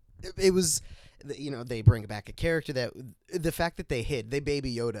 But it was, you know, they bring back a character that the fact that they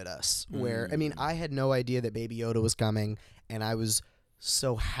Baby Yoda'd us. Where I mean, I had no idea that Baby Yoda was coming, and I was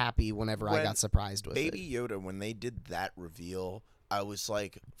so happy whenever I When got surprised with Baby it. Yoda, when they did that reveal, I was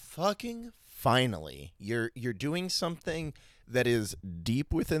like, fucking finally. You're doing something that is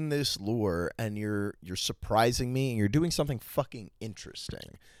deep within this lore, and you're surprising me, and you're doing something fucking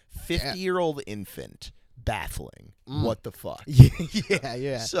interesting. 50-year-old infant. Baffling. What the fuck?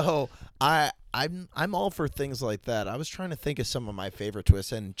 yeah. So I'm all for things like that. I was trying to think of some of my favorite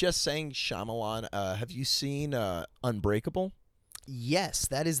twists, and just saying Shyamalan, have you seen Unbreakable? Yes,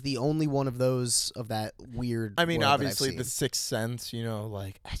 that is the only one of those of that weird. I mean, world that I've obviously, seen. The Sixth Sense, you know,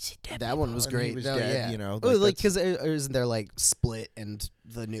 like That one was and he great. was No, dead, yeah. you know, Oh, like that's- because isn't there like Split and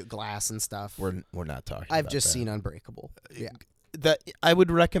the new Glass and stuff? we're not talking. I've about just that. seen Unbreakable. Yeah, That I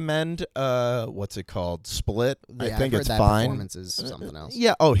would recommend. What's it called? Split. I Yeah, think I've heard it's that fine. Performance is something else.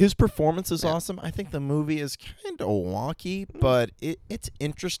 Yeah. Oh, his performance is Yeah. awesome. I think the movie is kind of wonky, but it's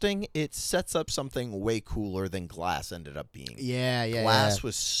interesting. It sets up something way cooler than Glass ended up being. Yeah. Glass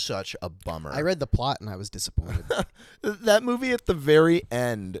was such a bummer. I read the plot and I was disappointed. That movie at the very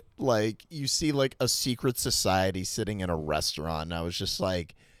end, like you see like a secret society sitting in a restaurant, and I was just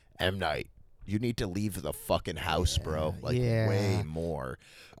like, M. Night, you need to leave the fucking house, bro. Like yeah. way more.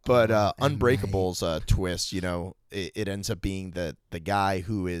 But M. Unbreakable's twist, you know, it ends up being that the guy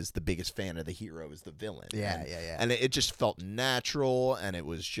who is the biggest fan of the hero is the villain. Yeah. And it just felt natural, and it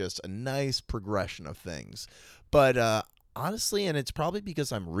was just a nice progression of things. But honestly, and it's probably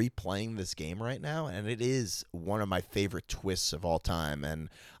because I'm replaying this game right now, and it is one of my favorite twists of all time, and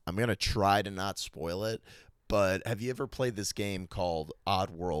I'm going to try to not spoil it. But have you ever played this game called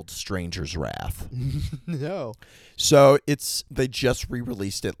Oddworld Stranger's Wrath? No. So they just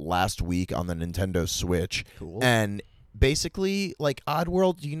re-released it last week on the Nintendo Switch. Cool. And basically, like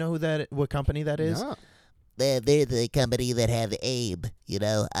Oddworld, do you know what company that is? No. They're the company that have Abe. You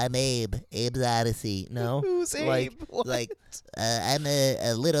know, I'm Abe. Abe's Odyssey. No? Who's Like- Abe? What? Like, I'm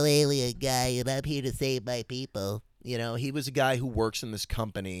a little alien guy, and I'm here to save my people. You know, he was a guy who works in this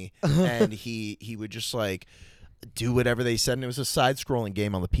company, and he would just like do whatever they said, and it was a side-scrolling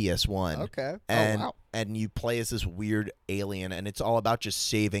game on the PS1. Okay. And oh wow. and you play as this weird alien, and it's all about just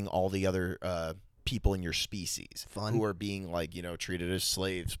saving all the other people in your species Fun. who are being like, you know, treated as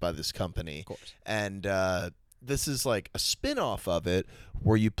slaves by this company. Of course. And this is like a spin-off of it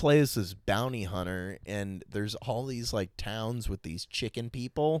where you play as this bounty hunter, and there's all these like towns with these chicken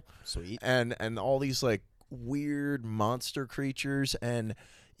people Sweet. and all these like weird monster creatures, and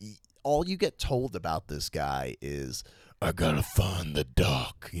all you get told about this guy is, I gotta find the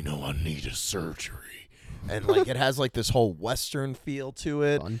doc, you know, I need a surgery. And like it has like this whole Western feel to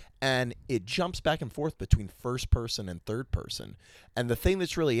it, Fun. and it jumps back and forth between first person and third person. And the thing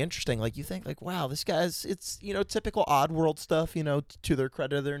that's really interesting, like you think like, wow, this guy's, it's, you know, typical Oddworld stuff, you know, to their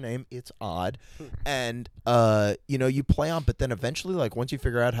credit of their name, it's odd. And you know, you play on, but then eventually, like once you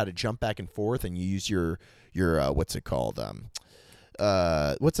figure out how to jump back and forth and you use your what's it called,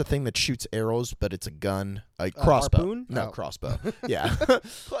 what's the thing that shoots arrows, but it's a gun? A crossbow. Harpoon? No, Oh. crossbow. Yeah,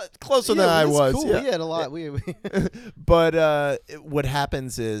 closer Yeah, than I that's was. Cool. Yeah. We had a lot. We But what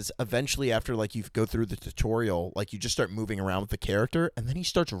happens is eventually after like you go through the tutorial, like you just start moving around with the character, and then he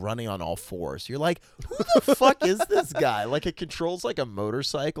starts running on all fours. You're like, who the fuck is this guy? Like it controls like a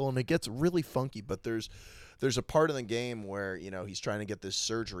motorcycle, and it gets really funky. But there's a part of the game where he's trying to get this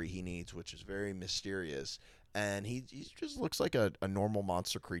surgery he needs, which is very mysterious. And he just looks like a normal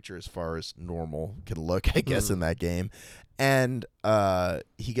monster creature as far as normal can look, I guess, in that game. And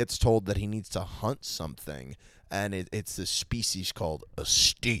he gets told that he needs to hunt something, and it's this species called a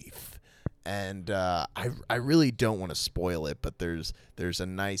Steef. And I really don't want to spoil it, but there's a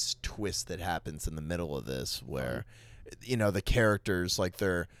nice twist that happens in the middle of this where, the characters, like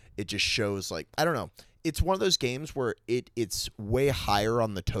it just shows, like, I don't know. It's one of those games where it's way higher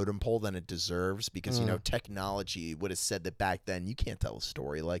on the totem pole than it deserves because, technology would have said that back then you can't tell a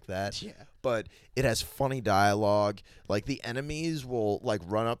story like that. Yeah. But it has funny dialogue. Like, the enemies will, like,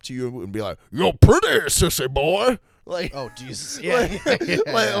 run up to you and be like, "You're pretty, sissy boy." Like, Oh Jesus!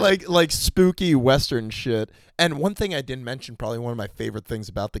 like spooky Western shit. And one thing I didn't mention, probably one of my favorite things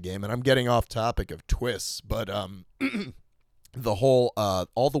about the game, and I'm getting off topic of twists, but the whole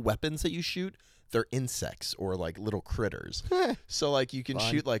all the weapons that you shoot, they're insects or like little critters. So like you can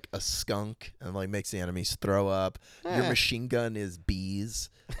Fun. shoot like a skunk and like makes the enemies throw up. Your machine gun is bees.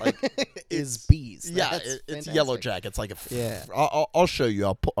 Like Is bees. yeah, That's it's fantastic. Yellow Jackets. Like Yeah. I'll show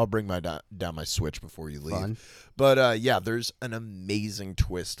you. I'll bring my down my Switch before you leave. Fun. But yeah, there's an amazing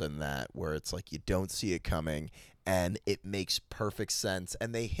twist in that where it's like you don't see it coming and it makes perfect sense,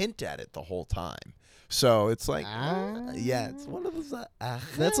 and they hint at it the whole time. So it's like, yeah, it's one of those.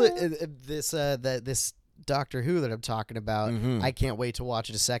 That's what this Doctor Who that I'm talking about. Mhm. I can't wait to watch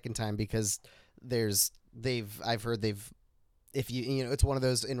it a second time because I've heard if you it's one of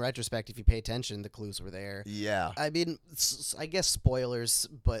those, in retrospect, if you pay attention, the clues were there. Yeah. I mean, I guess spoilers,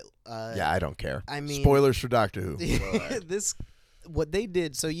 but Yeah, I don't care. I mean- spoilers for Doctor Who. Go ahead. what they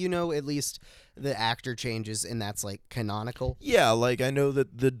did, so at least the actor changes, and that's like canonical. Yeah, like I know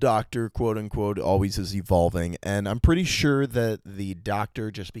that the Doctor, quote unquote, always is evolving, and I'm pretty sure that the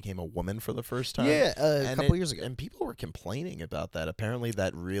Doctor just became a woman for the first time. Yeah, a And couple years ago. and people were complaining about that. Apparently,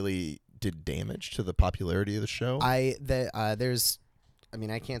 that really did damage to the popularity of the show. I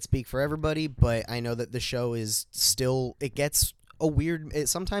can't speak for everybody, but I know that the show is still, it gets a weird,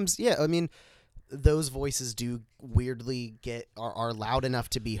 sometimes, yeah, I mean, those voices do weirdly are loud enough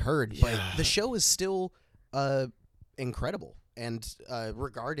to be heard, but the show is still incredible and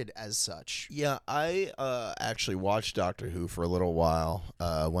regarded as such. Yeah, I actually watched Doctor Who for a little while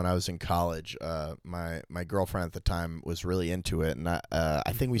when I was in college. My girlfriend at the time was really into it, and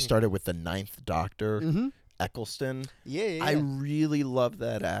I think we started with the 9th Doctor, Eccleston. Yeah. I really love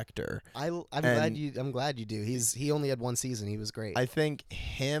that actor. I'm glad you do. He only had one season. He was great. I think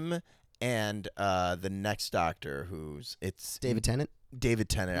him and the next Doctor, it's David Tennant. David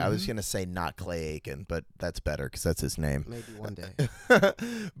Tennant. I was gonna say not Clay Aiken, but that's better because that's his name. Maybe one day.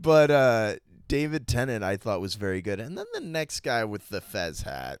 But David Tennant, I thought was very good, and then the next guy with the fez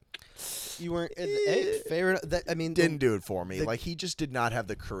hat You weren't fair enough. didn't do it for me. Like he just did not have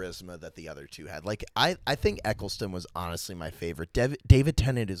the charisma that the other two had. Like I think Eccleston was honestly my favorite. David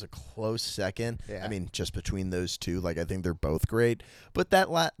Tennant is a close second. Yeah. I mean, just between those two, like I think they're both great. But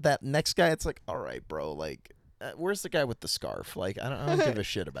that next guy, it's like, all right, bro, like. Where's the guy with the scarf? Like, I don't give a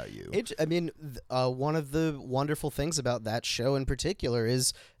shit about you. One of the wonderful things about that show in particular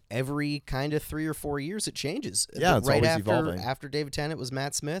is every kind of 3 or 4 years it changes. Yeah, it's right always after, evolving. After David Tennant was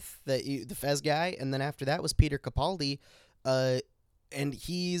Matt Smith, the Fez guy, and then after that was Peter Capaldi, and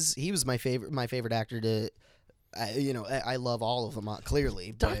he was my favorite actor to. I love all of them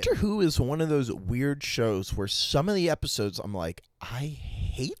clearly. But Doctor Who is one of those weird shows where some of the episodes I'm like, I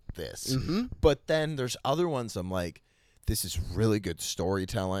hate this. But then there's other ones I'm like, this is really good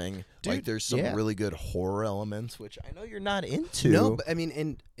storytelling. Dude, like there's some yeah. really good horror elements, which I know you're not into. No, but I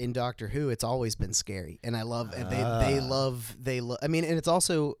mean, in Doctor Who, it's always been scary, and I love. And they love. I mean, and it's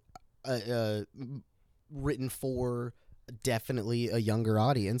also written for definitely a younger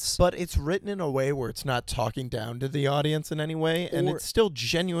audience. But it's written in a way where it's not talking down to the audience in any way, and Or- it's still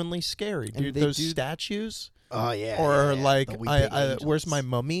genuinely scary. And Dude, they those do- statues, Oh yeah. or yeah. like, The Weeping where's Angels. my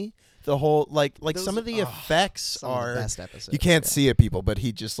mummy? The whole like Those- some of the effects Some of are. the best episodes. You can't yeah. see it, people, but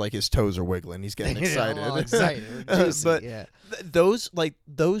he just like his toes are wiggling. He's getting excited. Well, excited. Juicy, But yeah. those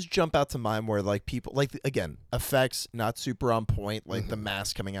jump out to mind where like people like again effects not super on point, like the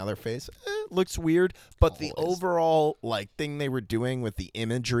mask coming out of their face looks weird, but the Always. overall like thing they were doing with the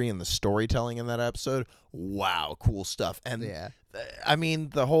imagery and the storytelling in that episode, wow, cool stuff. And Yeah. I mean,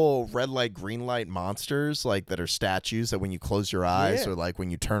 the whole red light, green light monsters, like that are statues that when you close your eyes Yeah. or like when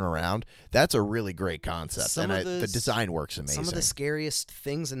you turn around, that's a really great concept. Some and of the design works amazing. Some of the scariest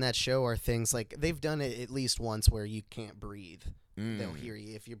things in that show are things like they've done it at least once where you can't breathe. They'll hear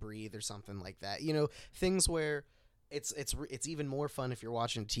you if you breathe or something like that. You know, things where it's even more fun if you're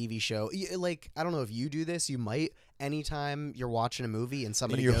watching a TV show. Like, I don't know if you do this. You might anytime you're watching a movie and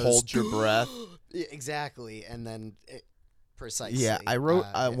somebody you goes, hold your breath. Yeah, exactly, and then precisely. Yeah, I wrote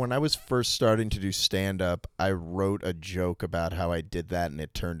when I was first starting to do stand up, I wrote a joke about how I did that and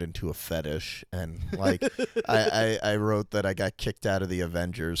it turned into a fetish. And like I wrote that I got kicked out of the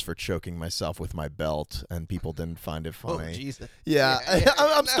Avengers for choking myself with my belt and people didn't find it Oh, funny. Jesus. Yeah,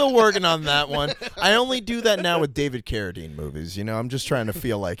 I'm still working on that one. I only do that now with David Carradine movies. You know, I'm just trying to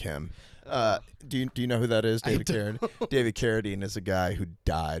feel like him. Do you know who that is, David Carradine? David Carradine is a guy who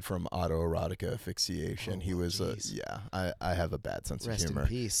died from autoerotic asphyxiation. He was I have a bad sense Rest of in humor.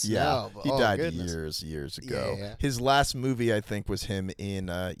 peace. Yeah, No, he oh, died goodness. years ago. Yeah. His last movie, I think, was him in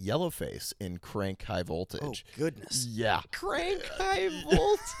Yellowface in Crank High Oh Voltage. goodness. Yeah. Crank high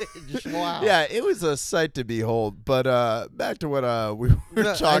voltage. Wow. Yeah, it was a sight to behold. But back to what we were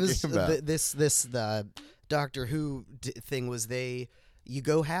No, talking about. The Doctor Who thing was you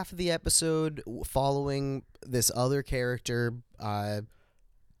go half of the episode following this other character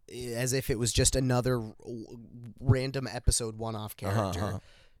as if it was just another random episode one-off character.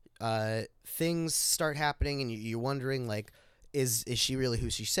 Things start happening and you're wondering, like, is she really who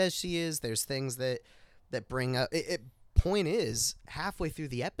she says she is? There's things that bring up point is, halfway through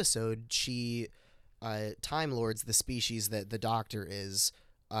the episode, she Time Lords, the species that the Doctor is,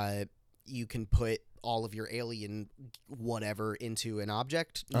 you can put all of your alien whatever into an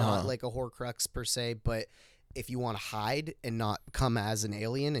object, not like a Horcrux per se, but if you want to hide and not come as an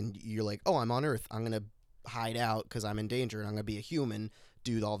alien and you're like, oh, I'm on Earth, I'm going to hide out because I'm in danger and I'm going to be a human,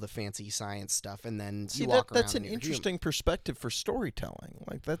 do all the fancy science stuff, and then you walk around that's an and you're interesting perspective for storytelling.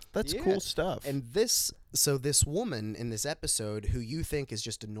 Like that's Yeah. cool stuff. And this woman in this episode, who you think is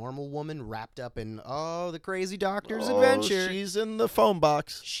just a normal woman wrapped up in the crazy Doctor's adventure, She's in the phone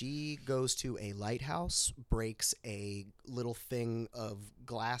box. she goes to a lighthouse, breaks a little thing of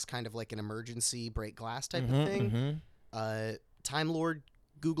glass, kind of like an emergency break glass type of thing. Time Lord,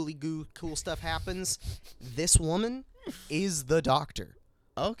 googly goo, cool stuff happens. This woman is the Doctor.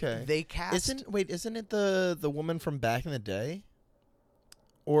 Okay. They cast. Isn't it the woman from back in the day?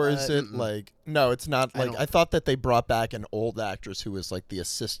 Or is it mm-mm. like no, it's not like don't- I thought that they brought back an old actress who was like the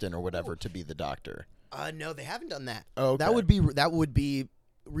assistant or whatever to be the Doctor. No, they haven't done that. Okay. That would be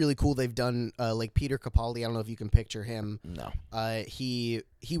really cool. They've done like Peter Capaldi. I don't know if you can picture him. No.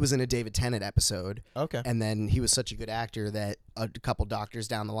 He was in a David Tennant episode, Okay. and then he was such a good actor that a couple Doctors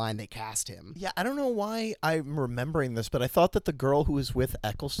down the line they cast him. Yeah, I don't know why I'm remembering this, but I thought that the girl who was with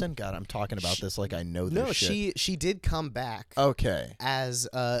Eccleston, God, I'm talking about this like I know this No, shit. she did come back Okay. as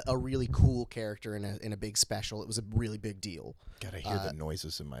a really cool character in a big special. It was a really big deal. God, I hear the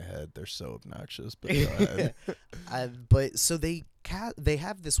noises in my head. They're so obnoxious, but go ahead. But so they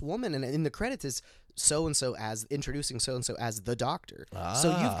have this woman, and in the credits is so and so as introducing so and so as the Doctor. So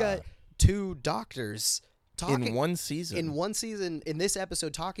you've got two Doctors talking in one season. in this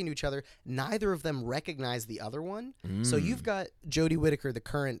episode talking to each other. Neither of them recognize the other one. So you've got Jodie Whittaker, the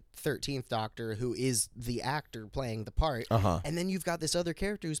current 13th Doctor, who is the actor playing the part, and then you've got this other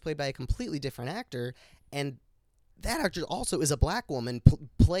character who's played by a completely different actor, and that actor also is a black woman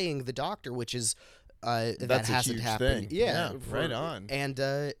playing the Doctor, which is that That's a hasn't huge happened. thing. Yeah, right on. And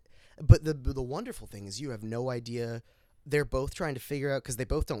but the wonderful thing is you have no idea. They're both trying to figure out, because they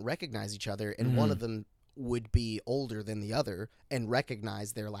both don't recognize each other, and one of them would be older than the other and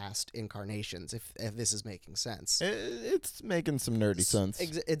recognize their last incarnations, if this is making sense. It's making some nerdy sense.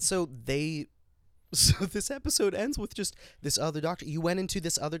 And so this episode ends with just this other Doctor. You went into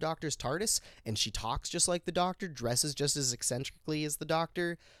this other Doctor's TARDIS, and she talks just like the Doctor, dresses just as eccentrically as the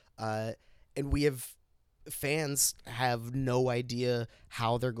Doctor, and we have fans have no idea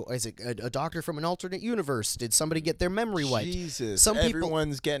how they're going. Is it a Doctor from an alternate universe? Did somebody get their memory wiped? Jesus, Some people-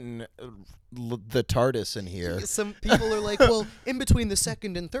 everyone's getting the TARDIS in here. Some people are like, well, in between the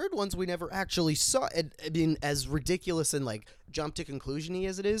second and third ones, we never actually saw it. I mean, as ridiculous and like jump to conclusion-y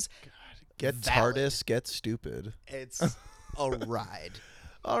as it is, Get valid. TARDIS, get stupid. It's a ride.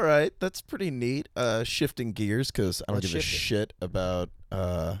 All right, that's pretty neat. Shifting gears, because I don't Let's give a shift it. shit about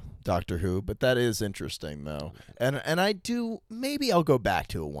Doctor Who, but that is interesting though. And I do, maybe I'll go back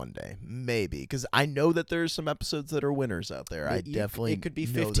to it one day, maybe, because I know that there's some episodes that are winners out there. Definitely It could be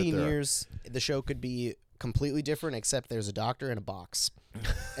know that 15 there are. years. The show could be completely different, except there's a Doctor in a box,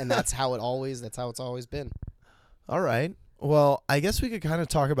 and that's how it's always been. All right. Well, I guess we could kind of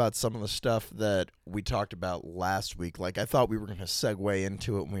talk about some of the stuff that we talked about last week. Like, I thought we were going to segue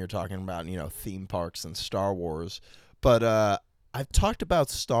into it when we were talking about, theme parks and Star Wars. But I've talked about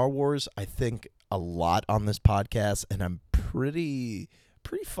Star Wars, I think, a lot on this podcast, and I'm pretty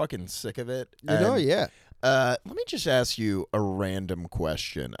fucking sick of it. Yeah. Let me just ask you a random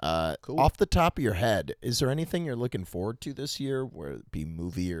question. Cool. Off the top of your head, is there anything you're looking forward to this year, whether it be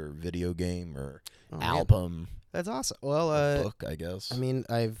movie or video game or album? That's awesome. Well, Book, I guess. I mean,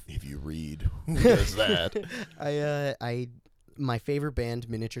 If you read, who does that? My favorite band,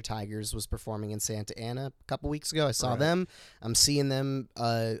 Miniature Tigers, was performing in Santa Ana a couple weeks ago. I saw Right. them. I'm seeing them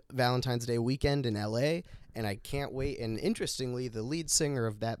Valentine's Day weekend in LA, and I can't wait. And interestingly, the lead singer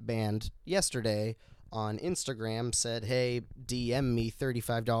of that band yesterday on Instagram said, "Hey, DM me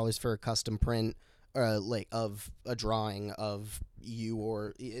 $35 for a custom print, of a drawing of you,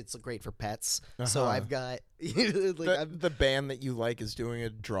 or it's great for pets." So Uh-huh. I've got The band that you like is doing a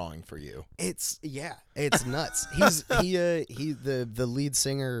drawing for you. it's nuts. He the lead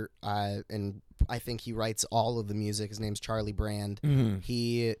singer, and I think he writes all of the music. His name's Charlie Brand. Mm-hmm.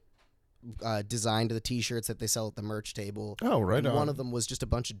 He designed the T-shirts that they sell at the merch table. Oh, right And on. one of them was just a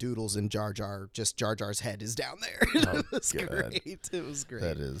bunch of doodles and Jar Jar. Just Jar Jar's head is down there. Oh, It was God. great. It was great.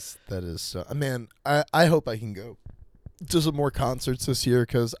 That is so. Man, I hope I can go to some more concerts this year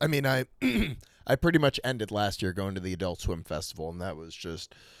because I mean I I pretty much ended last year going to the Adult Swim Festival, and that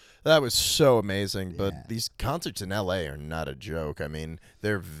was so amazing. But Yeah. these concerts in LA are not a joke. I mean,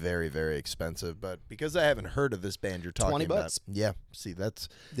 they're very, very expensive. But because I haven't heard of this band you're talking $20. about, yeah. See, that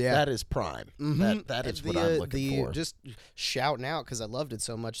is prime. Mhm. That is And what I'm looking for. Just shouting out because I loved it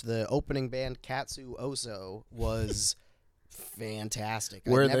so much. The opening band Katsu Oso was fantastic.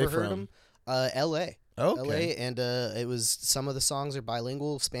 Where are I'd never they heard from? them. L.A. Okay. LA, and it was some of the songs are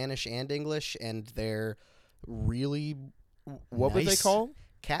bilingual, Spanish and English, and they're really What were they nice. called?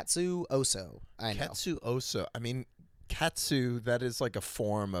 Katsu Oso. I know. Katsu Oso. I mean, katsu. That is like a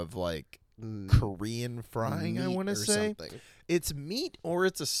form of like Mm, Korean frying. I meat want to or say something. it's meat or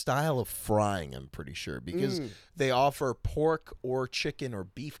it's a style of frying. I'm pretty sure because Mm. they offer pork or chicken or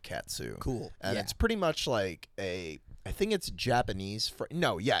beef katsu, Cool. and yeah. it's pretty much like I think it's Japanese.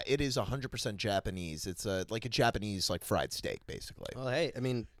 No, yeah, it is 100% Japanese. It's like a Japanese like fried steak, basically. Well, hey, I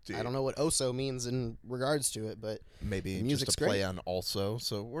mean, I Dude. don't know what Oso means in regards to it, but Maybe the just music's a play great. on also.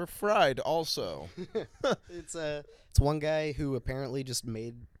 So we're fried also. it's one guy who apparently just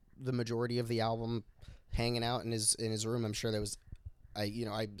made the majority of the album hanging out in his room. I'm sure there was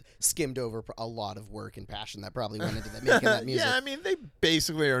I skimmed over a lot of work and passion that probably went into that, making that music. Yeah, I mean they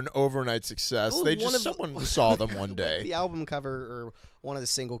basically are an overnight success. Well, They one just of- someone saw them one day. The album cover or one of the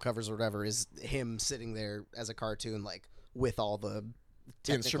single covers or whatever is him sitting there as a cartoon, like with all the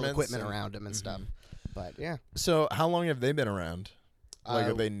technical Instruments equipment and- around him and stuff. But yeah, So how long have they been around? Like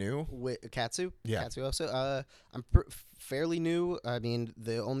are they new? Katsu? Yeah. Katsu also. I'm fairly new. I mean,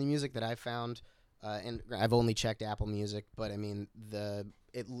 the only music that I found, and I've only checked Apple Music, but I mean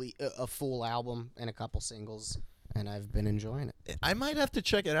a full album and a couple singles, and I've been enjoying it. I might have to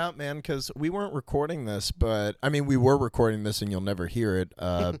check it out, man, because we weren't recording this, but I mean we were recording this, and you'll never hear it.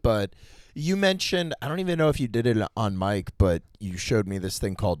 But you mentioned I don't even know if you did it on mic, but you showed me this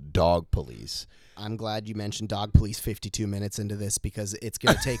thing called Dog Police. I'm glad you mentioned Dog Police 52 minutes into this because it's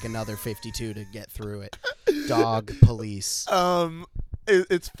going to take another 52 to get through it. Dog Police.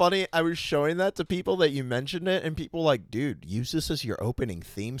 It's funny. I was showing that to people that you mentioned it, and people were like, "Dude, use this as your opening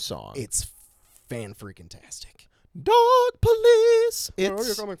theme song." It's fan-freaking-tastic. Dog Police. Where are you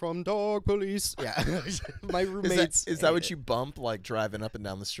It's coming from, Dog Police? Yeah. My roommates. is that what hate you bump like driving up and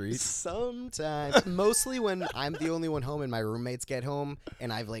down the it. street? Sometimes. Mostly when I'm the only one home and my roommates get home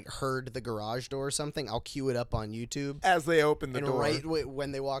and I've like heard the garage door or something, I'll cue it up on YouTube. As they open the And door. right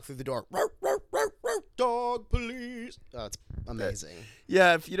when they walk through the door, "Row, row, row, row, Dog Police." Oh, it's amazing.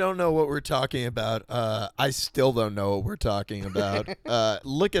 Yeah, if you don't know what we're talking about, I still don't know what we're talking about.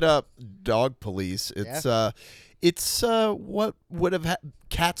 Look it up, Dog Police. It's what would have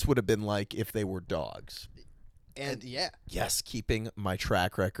cats would have been like if they were dogs. And yeah, Yes, keeping my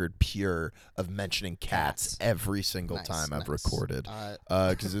track record pure of mentioning cats Cats. every single Nice, time I've nice. recorded,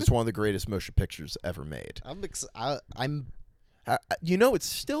 because it's one of the greatest motion pictures ever made. I'm It's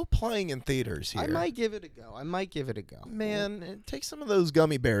still playing in theaters here. I might give it a go. Man, take some of those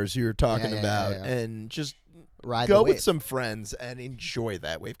gummy bears you were talking Yeah, about yeah. and just Ride go the with wave. some friends and enjoy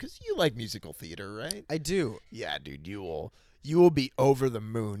that wave because you like musical theater, right? I do. Yeah, dude, you will be over the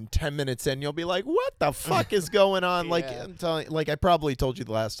moon. 10 minutes in, you'll be like, "What the fuck is going on?" Like Yeah. I'm telling, like I probably told you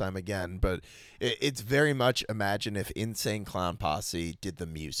the last time again, but it's very much imagine if Insane Clown Posse did the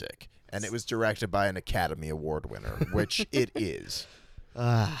music, and it was directed by an Academy Award winner, which it is.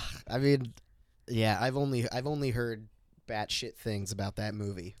 I mean, yeah, I've only heard batshit things about that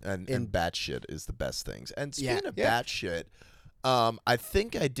movie. And batshit is the best things. And Yeah, speaking of yeah. batshit, I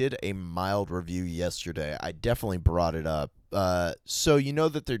think I did a mild review yesterday. I definitely brought it up. So you know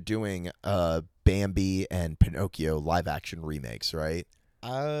that they're doing Bambi and Pinocchio live action remakes, right?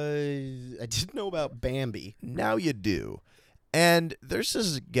 I didn't know about Bambi. Now you do. And there's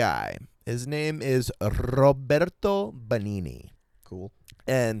this guy. His name is Roberto Benigni. Cool.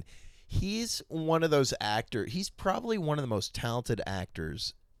 And he's one of those actors. He's probably one of the most talented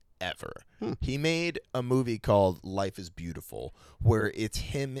actors ever. He made a movie called Life is Beautiful, where it's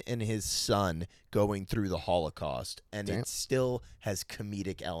him and his son going through the Holocaust, and Damn. it still has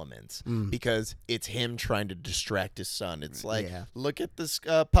comedic elements because it's him trying to distract his son. It's like, Yeah. look at this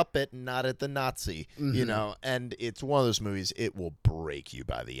puppet, not at the Nazi, you know. And it's one of those movies, it will break you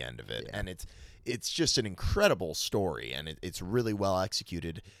by the end of it, and it's just an incredible story, and it's really well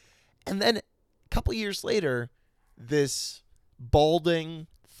executed. And then a couple years later, this balding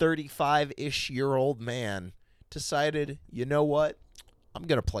 35-ish year old man decided, you know what? I'm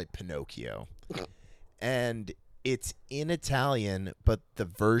going to play Pinocchio. And it's in Italian, but the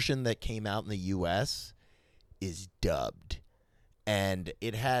version that came out in the US is dubbed. And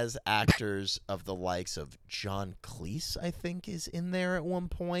it has actors of the likes of John Cleese, I think, is in there at one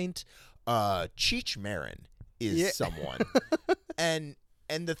point. Cheech Marin is someone. And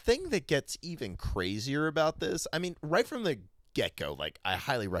the thing that gets even crazier about this, I mean, right from the get-go, like, I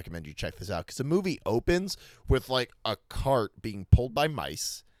highly recommend you check this out, because the movie opens with like a cart being pulled by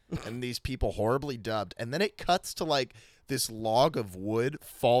mice and these people horribly dubbed, and then it cuts to like this log of wood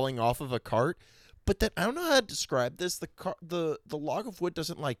falling off of a cart. But then I don't know how to describe this. The log of wood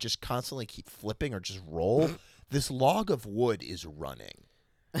doesn't like just constantly keep flipping or just roll. This log of wood is running.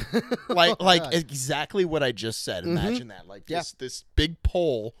 like exactly what I just said. Imagine that. Like this big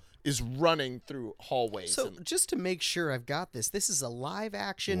pole is running through hallways. So just to make sure I've got this is a live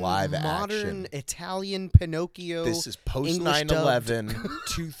action, Live modern action. Italian Pinocchio. This is post English 9/11,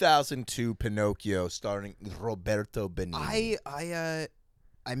 2002 Pinocchio, starring Roberto Benigni.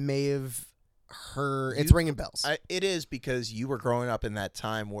 I may have heard. It's ringing bells. It is, because you were growing up in that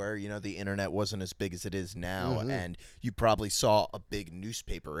time where, you know, the internet wasn't as big as it is now, and you probably saw a big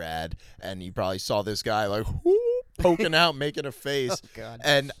newspaper ad, and you probably saw this guy like poking out, making a face. Oh, God.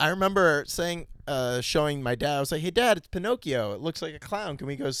 And I remember showing my dad, I was like, "Hey, Dad, it's Pinocchio. It looks like a clown. Can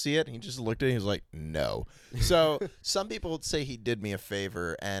we go see it?" And he just looked at it. He was like, "No." So some people would say he did me a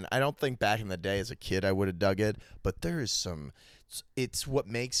favor, and I don't think back in the day as a kid I would have dug it. But there is some. It's what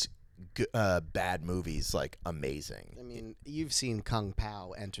makes bad movies like amazing. I mean, you've seen Kung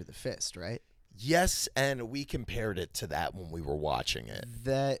Pao Enter the Fist, right? Yes, and we compared it to that when we were watching it.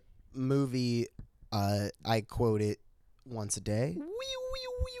 That movie, I quote it once a day.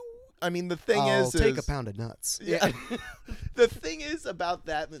 I mean, the thing I'll is, take a pound of nuts. Yeah. The thing is about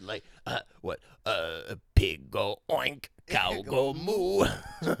that, like, pig go oink, cow go moo.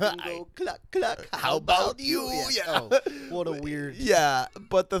 Go cluck cluck. How about you? Yeah. Yeah. Oh, what a weird. Yeah,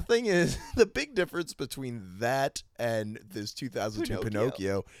 but the thing is, the big difference between that and this 2002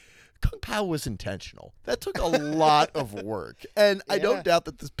 Pinocchio, Kung Pao was intentional. That took a lot of work. And I don't doubt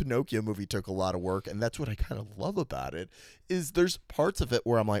that this Pinocchio movie took a lot of work, and that's what I kind of love about it, is there's parts of it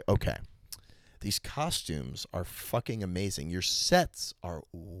where I'm like, okay, these costumes are fucking amazing. Your sets are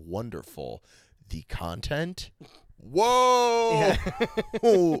wonderful. The content, whoa!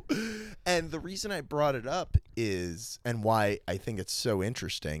 And the reason I brought it up is, and why I think it's so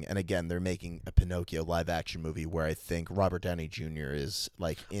interesting, and again, they're making a Pinocchio live action movie where I think Robert Downey Jr. is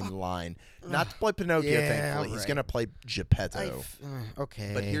like in line, not to play Pinocchio, Yeah, thankfully. He's right. going to play Geppetto.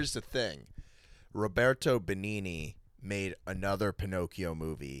 Okay. But here's the thing. Roberto Benigni made another Pinocchio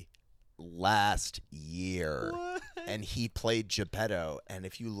movie last year. And he played Geppetto. And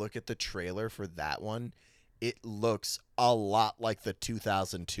if you look at the trailer for that one, it looks a lot like the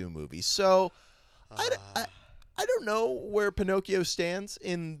 2002 movie. So I don't know where Pinocchio stands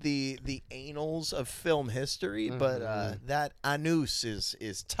in the annals of film history, but that anus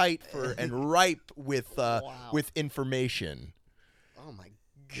is tight for and ripe with with information. Oh my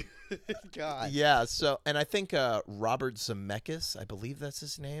God. Yeah, so, and I think Robert Zemeckis, I believe that's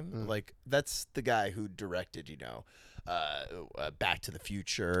his name. Like, that's the guy who directed, you know, Back to the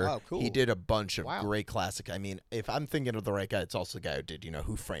Future. Oh, cool. He did a bunch of Wow. great classic. I mean, if I'm thinking of the right guy, it's also the guy who did, you know,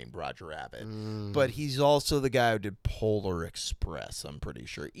 Who Framed Roger Rabbit. But he's also the guy who did Polar Express, I'm pretty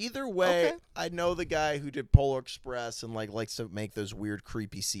sure. Either way, Okay. I know the guy who did Polar Express and, like, likes to make those weird,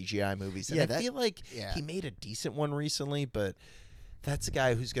 creepy CGI movies. And Yeah, I that- feel like yeah. he made a decent one recently, but That's the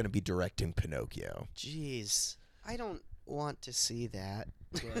guy who's going to be directing Pinocchio. Jeez, I don't want to see that.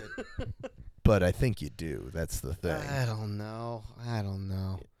 But I think you do. That's the thing. I don't know.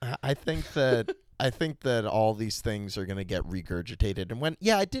 I think that all these things are going to get regurgitated. And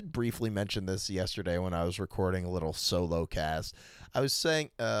I did briefly mention this yesterday when I was recording a little solo cast. I was saying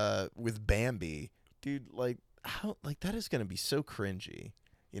with Bambi, dude, like that is going to be so cringy.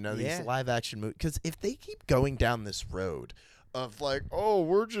 These live action movies, because if they keep going down this road of like, oh,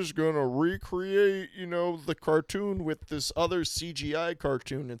 we're just going to recreate, the cartoon with this other CGI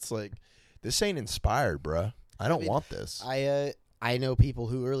cartoon, it's like, this ain't inspired, bruh. I don't want this. I know people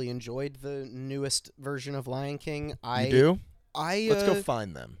who really enjoyed the newest version of Lion King. You do? Let's go uh,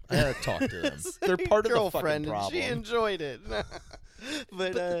 find them. I gotta talk to them. They're part of the fucking girlfriend, problem. and she enjoyed it.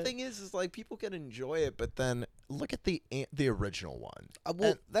 But the thing is like people can enjoy it, but then look at the original one.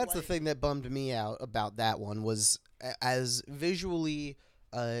 Well, that's the thing that bummed me out about that one was as visually,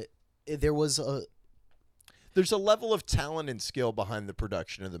 there's a level of talent and skill behind the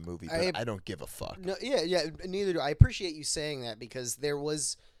production of the movie, but I don't give a fuck. No, yeah, neither do I. Appreciate you saying that because there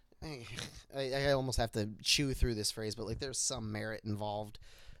was, I almost have to chew through this phrase, but like there's some merit involved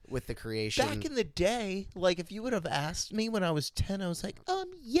with the creation. Back in the day, like if you would have asked me when I was 10, I was like,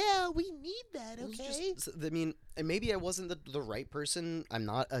 yeah, we need that, okay? And maybe I wasn't the right person. I'm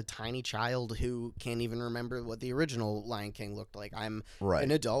not a tiny child who can't even remember what the original Lion King looked like. I'm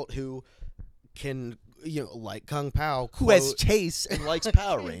an adult who can, like Kung Pao, who has taste and likes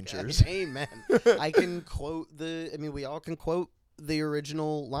Power Rangers. Amen. I can quote we all can quote the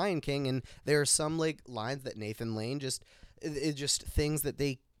original Lion King, and there are some like lines that Nathan Lane just things that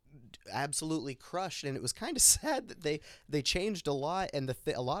they absolutely crushed, and it was kind of sad that they changed a lot, and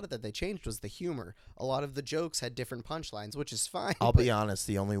a lot of that they changed was the humor. A lot of the jokes had different punchlines, which is fine. I'll be honest,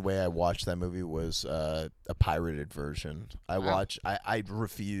 the only way I watched that movie was a pirated version. I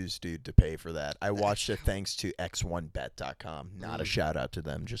refused, dude, to pay for that. I watched it thanks to x1bet.com. Not a shout out to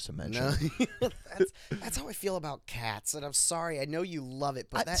them, just to mention. No. that's how I feel about Cats, and I'm sorry, I know you love it,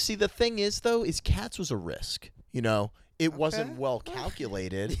 but see, the thing is though, is Cats was a risk, It wasn't well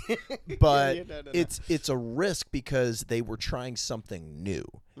calculated, but No. it's a risk because they were trying something new.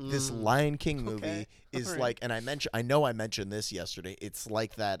 This Lion King movie is like, and I mentioned this yesterday. It's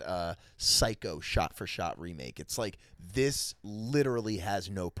like that Psycho shot-for-shot remake. It's like this literally has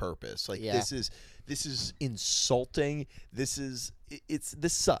no purpose. Like this is insulting. This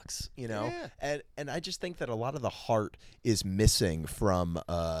sucks, Yeah. And I just think that a lot of the heart is missing from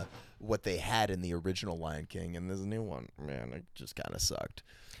what they had in the original Lion King, and this new one, man, it just kind of sucked.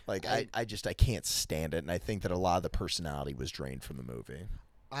 Like I can't stand it, and I think that a lot of the personality was drained from the movie.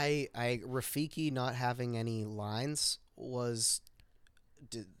 Rafiki not having any lines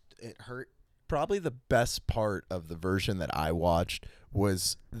did it hurt? Probably the best part of the version that I watched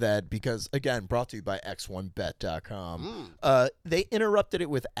was that, because again, brought to you by x1bet.com, they interrupted it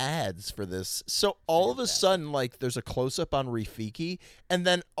with ads for this. So all of a sudden, like, there's a close-up on Rafiki, and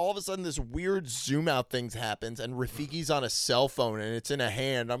then all of a sudden this weird zoom-out thing happens, and Rafiki's on a cell phone, and it's in a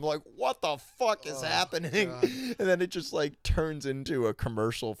hand. I'm like, what the fuck is happening? God. And then it just, like, turns into a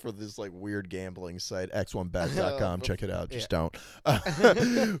commercial for this, like, weird gambling site, x1bet.com. Check it out. Just don't.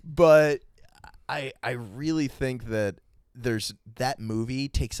 But I really think that that movie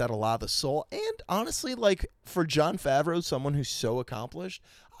takes out a lot of the soul, and honestly, like, for Jon Favreau, someone who's so accomplished,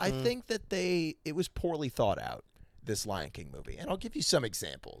 I think that it was poorly thought out, this Lion King movie, and I'll give you some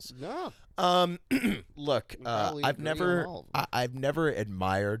examples. No. Look, I've never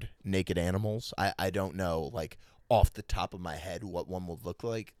admired naked animals. I don't know, like, off the top of my head what one would look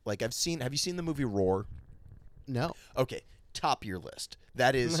like. Like, have you seen the movie Roar? No. Okay, top of your list.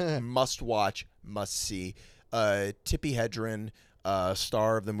 That is must watch, must see. Tippi Hedren,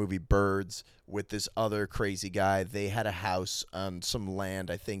 star of the movie Birds, with this other crazy guy. They had a house on some land,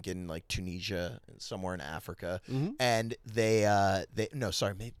 I think in like Tunisia, somewhere in Africa, and they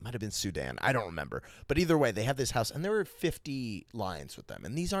might have been Sudan. I don't remember, but either way, they have this house, and there were 50 lions with them,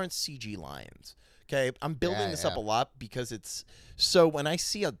 and these aren't CG lions. Okay, I'm building this up a lot because it's so when I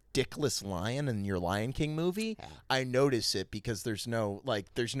see a dickless lion in your Lion King movie, I notice it because there's no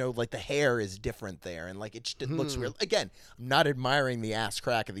the hair is different there, and like it looks weird. Again, I'm not admiring the ass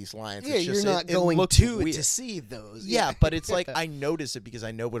crack of these lions. Yeah, it's just, you're not going to see those. Yeah, but it's like I notice it because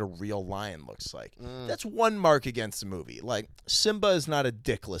I know what a real lion looks like. That's one mark against the movie. Like Simba is not a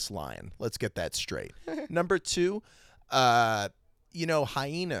dickless lion. Let's get that straight. Number two,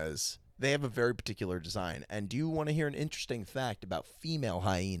 hyenas. They have a very particular design. And do you want to hear an interesting fact about female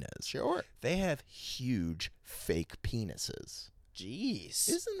hyenas? Sure. They have huge fake penises. Jeez.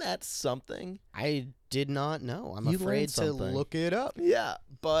 Isn't that something? I did not know. I'm You afraid learned to something. look it up. Yeah,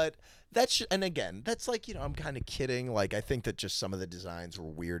 but that's and again, that's like, I'm kind of kidding. Like, I think that just some of the designs were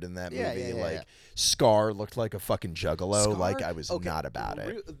weird in that Yeah, movie. yeah, yeah, like yeah. Scar looked like a fucking juggalo. Scar? Like, I was Okay, not about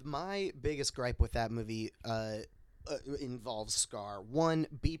it. My biggest gripe with that movie involves Scar. One,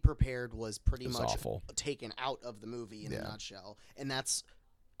 Be Prepared was pretty It's much awful. taken out of the movie in a Yeah. nutshell, and that's,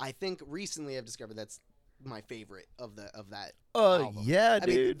 I think, recently I've discovered that's my favorite of that. album. Yeah, I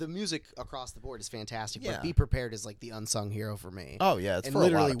mean, dude. the music across the board is fantastic, Yeah. but Be Prepared is like the unsung hero for me. Oh yeah, it's and for a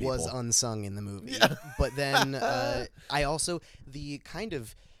lot literally of was people. unsung in the movie. Yeah. But then I also the kind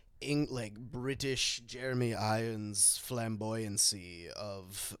of like British Jeremy Irons flamboyancy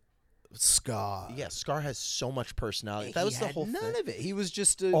of Scar. Yeah, Scar has so much personality. That He was the had whole none thing. of it. He was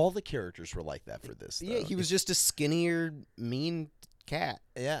just a All the characters were like that for this. yeah. though. He was just a skinnier, mean cat.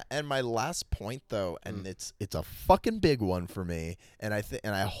 Yeah, and my last point though, Mm. and it's a fucking big one for me, and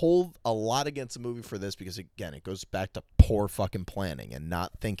I hold a lot against the movie for this because again, it goes back to poor fucking planning and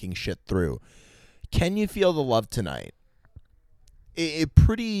not thinking shit through. Can you feel the love tonight? It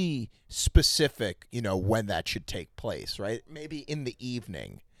pretty specific, when that should take place, right? Maybe in the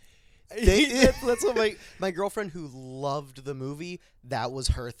evening. That's what my girlfriend who loved the movie, that was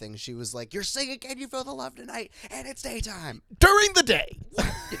her thing. She was like, "You're singing Can You Feel the Love Tonight, and it's daytime." During the day.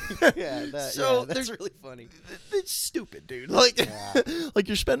 So that's there's really funny. It's stupid, dude. Like, Yeah. like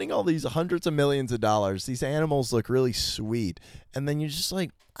you're spending all these hundreds of millions of dollars. These animals look really sweet, and then you're just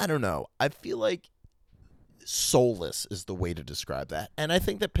like, I don't know. I feel like soulless is the way to describe that. And I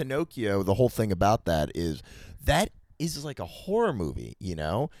think that Pinocchio, the whole thing about that is like a horror movie,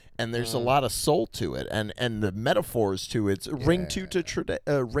 and there's a lot of soul to it, and the metaphors to it ring true to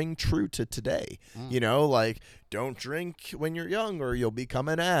today. Like, don't drink when you're young or you'll become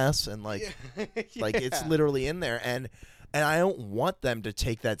an ass, and like it's literally in there, and I don't want them to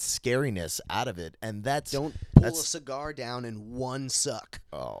take that scariness out of it, and Don't pull a that's cigar down in one suck.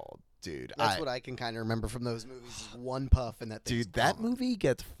 oh. Dude, That's what I can kind of remember from those movies. Is one puff and that thing's dude, that gone. movie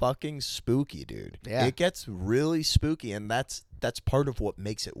gets fucking spooky, dude. Yeah. It gets really spooky, and that's part of what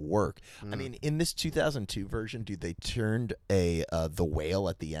makes it work. I mean, in this 2002 version, dude, they turned the whale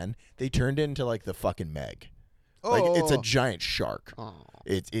at the end. They turned it into like the fucking Meg. Like it's a giant shark. Oh.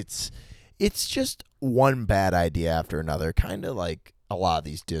 It's just one bad idea after another, kind of like a lot of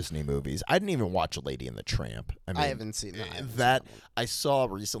these Disney movies. I didn't even watch Lady and the Tramp. I mean, I haven't seen that. that. I saw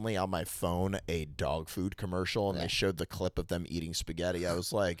recently on my phone a dog food commercial, and they showed the clip of them eating spaghetti. I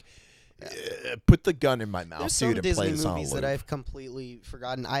was like, put the gun in my mouth, There's dude, some and play Disney this on movies that loop. I've completely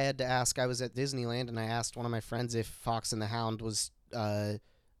forgotten. I had to ask. I was at Disneyland and I asked one of my friends if Fox and the Hound was,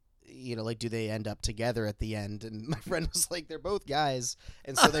 like, do they end up together at the end? And my friend was like, they're both guys,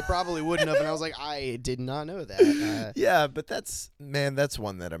 and so they probably wouldn't have. And I was like, I did not know that. Yeah, but that's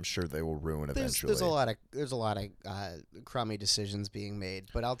one that I'm sure they will ruin eventually. There's a lot of crummy decisions being made,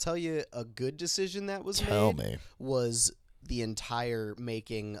 but I'll tell you a good decision that was Tell made me. was the entire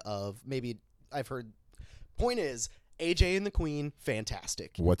making of maybe I've heard. Point is, AJ and the Queen,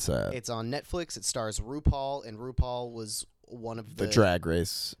 fantastic. What's that? It's on Netflix. It stars RuPaul, and RuPaul was one of The drag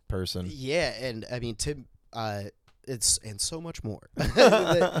race person. Yeah, and I mean Tim. It's and so much more.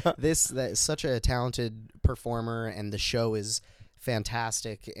 That is such a talented performer, and the show is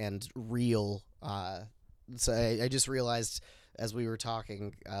fantastic and real. So I just realized as we were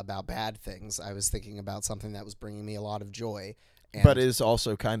talking about bad things, I was thinking about something that was bringing me a lot of joy. And But is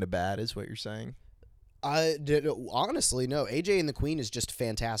also kind of bad, is what you're saying? I did honestly no. AJ and the Queen is just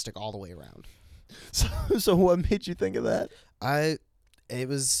fantastic all the way around. So what made you think of that? It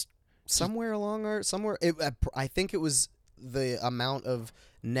was somewhere along our I think it was the amount of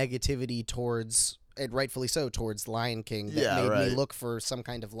negativity towards, and rightfully so, towards Lion King that made me look for some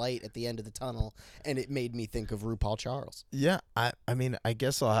kind of light at the end of the tunnel, and it made me think of RuPaul Charles. Yeah, I mean, I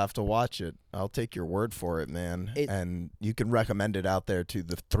guess I'll have to watch it. I'll take your word for it, man. And you can recommend it out there to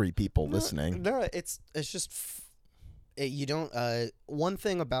the 3 people listening. No, it's just you don't. One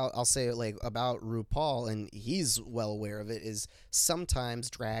thing I'll say like about RuPaul, and he's well aware of it, is sometimes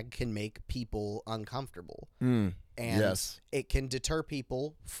drag can make people uncomfortable. And yes. it can deter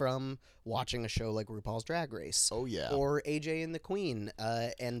people from watching a show like RuPaul's Drag Race. Oh, yeah. Or AJ and the Queen.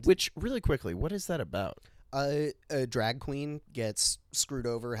 And Which, really quickly, what is that about? a drag queen gets screwed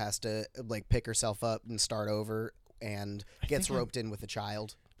over, has to like pick herself up and start over, and gets roped in with a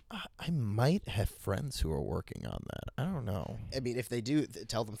child. I might have friends who are working on that. I don't know. I mean, if they do,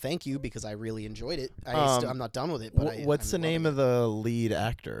 tell them thank you because I really enjoyed it. I'm not done with it. But What's the name of the lead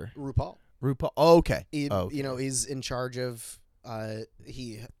actor? RuPaul? RuPaul. Oh, okay. He's in charge of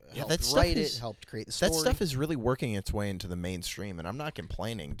He Yeah, helped that stuff write is- it, helped create the story. That stuff is really working its way into the mainstream, and I'm not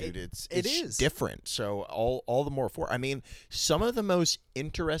complaining, dude. It It's is. different, so all the more for. I mean, some of the most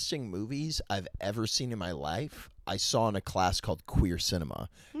interesting movies I've ever seen in my life, I saw in a class called Queer Cinema,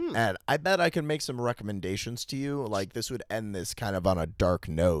 and I bet I could make some recommendations to you. Like this would end this kind of on a dark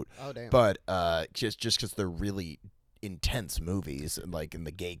note, Oh damn! but just because they're really intense movies, and like in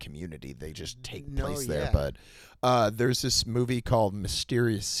the gay community, they just take No, place there. yeah. But there's this movie called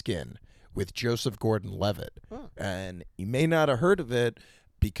Mysterious Skin with Joseph Gordon-Levitt, Huh. and you may not have heard of it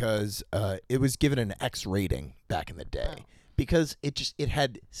because it was given an X rating back in the day Wow. because it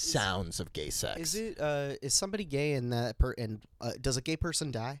had sounds of gay sex. Is it is somebody gay in that and does a gay person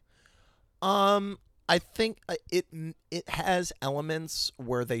die? I think it has elements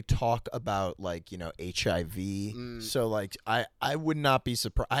where they talk about like HIV. So like I would not be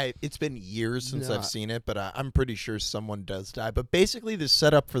surprised. It's been years since No. I've seen it, but I'm pretty sure someone does die. But basically, the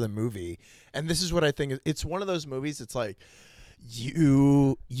setup for the movie, and this is what I think. It's one of those movies. It's like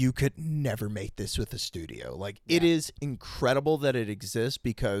you could never make this with a studio. Like it is incredible that it exists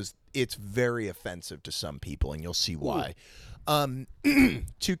because it's very offensive to some people, and you'll see why.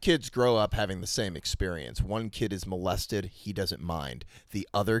 Two kids grow up having the same experience. One kid is molested, he doesn't mind. The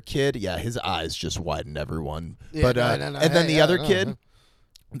other kid, yeah, his eyes just widen everyone. Yeah, But no, and then hey, the other no. kid,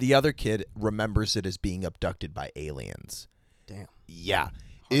 the other kid remembers it as being abducted by aliens. Damn. Yeah.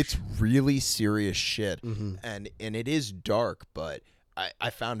 It's really serious shit. Mm-hmm. And it is dark, but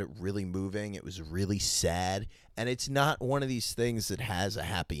I found it really moving. It was really sad. And it's not one of these things that has a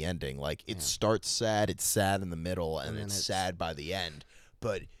happy ending. Like it starts sad, it's sad in the middle, and then it's it's- sad by the end.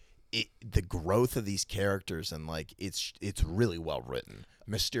 But the growth of these characters and like it's really well written.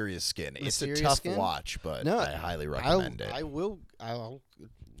 Mysterious Skin. Mysterious it's a tough Skin? watch, but No, I highly recommend it. I'll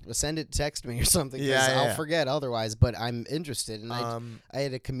send it, text me or something. 'Cause Yeah, I'll yeah. forget otherwise. But I'm interested, and I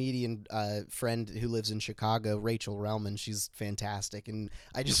had a comedian friend who lives in Chicago, Rachel Relman. She's fantastic, and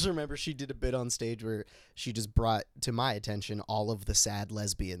I just remember she did a bit on stage where she just brought to my attention all of the sad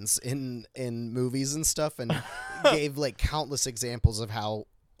lesbians in movies and stuff, and gave like countless examples of how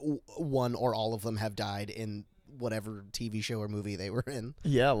one or all of them have died in whatever TV show or movie they were in.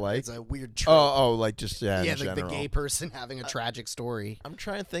 yeah, like It's a weird trope. like just in yeah, like the general. gay person having a tragic story. I'm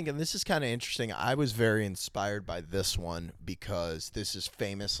trying to think, and this is kind of interesting. I was very inspired by this one because this is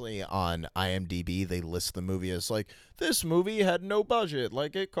famously on IMDb. They list the movie as like, this movie had no budget,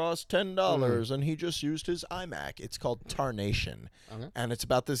 like it cost $10, and he just used his iMac. It's called Tarnation, Okay. and it's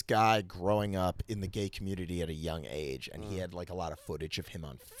about this guy growing up in the gay community at a young age, and he had like a lot of footage of him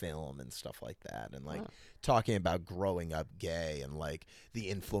on film and stuff like that, and like talking about growing up gay and like the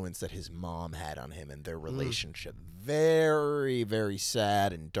influence that his mom had on him and their relationship. Very, very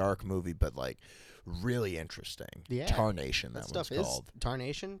sad and dark movie, but like really interesting. Yeah. Tarnation, that stuff one's is called.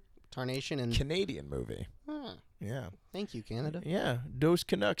 Tarnation, and Canadian movie. Huh. Yeah. Thank you, Canada. Yeah. Those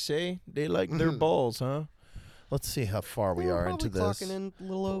Canucks, eh? They like their balls, huh? Let's see how far we We're are into probably this. clocking in a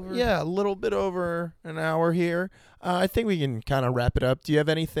little over. Yeah, a little bit over an hour here. I think we can kind of wrap it up. Do you have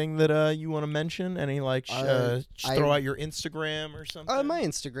anything that you want to mention? Any like just throw out your Instagram or something? My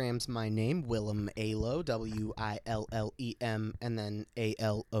Instagram's my name, Willem Alo, Willem, and then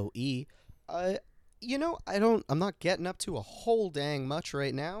ALOE. I'm not getting up to a whole dang much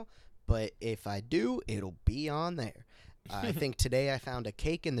right now, but if I do, it'll be on there. I think today I found a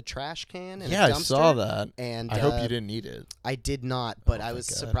cake in the trash can in yeah, a dumpster. I saw that. And I hope you didn't eat it. I did not, but I thank was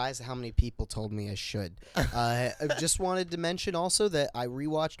God. surprised at how many people told me I should. I just wanted to mention also that I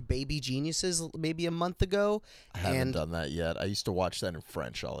rewatched Baby Geniuses maybe a month ago. I haven't and done that yet. I used to watch that in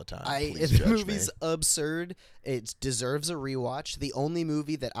French all the time. Please the judge movie's me. absurd. It deserves a rewatch. The only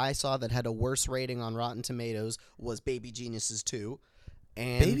movie that I saw that had a worse rating on Rotten Tomatoes was Baby Geniuses 2.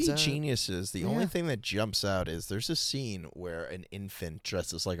 And, Baby Geniuses, the only yeah. thing that jumps out is there's a scene where an infant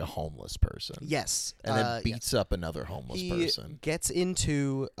dresses like a homeless person. Yes. And then yes. beats up another homeless He person. gets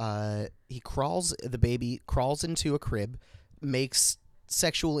into the baby crawls into a crib, makes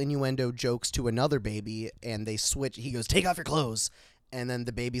sexual innuendo jokes to another baby, and they switch. He goes, "Take off your clothes." And then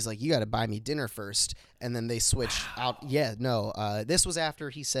the baby's like, "You got to buy me dinner first." And then they switch out. Yeah, no. This was after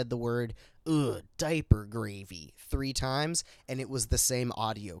he said the word diaper gravy 3 times, and it was the same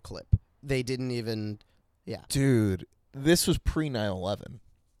audio clip. They didn't even. Yeah. Dude, this was pre 9/11.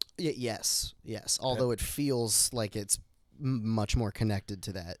 Yes. Although it feels like it's much more connected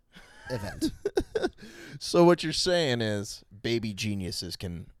to that event. So what you're saying is Baby Geniuses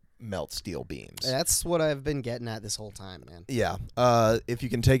can melt steel beams. That's what I've been getting at this whole time, man. Yeah. If you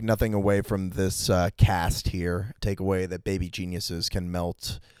can take nothing away from this cast here, take away that Baby Geniuses can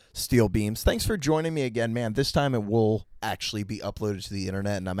melt Steel Beams. Thanks for joining me again, man. This time it will actually be uploaded to the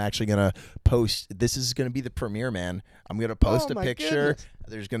internet, and I'm actually going to post. This is going to be the premiere, man. I'm going to post a my picture. goodness.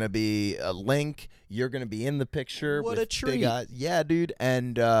 There's going to be a link. You're going to be in the picture. What with a treat. Big Eyes. Yeah, dude.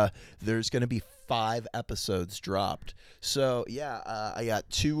 And there's going to be 5 episodes dropped. So, yeah, I got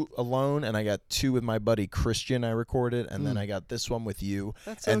 2 alone, and I got 2 with my buddy Christian I recorded, and then I got this one with you.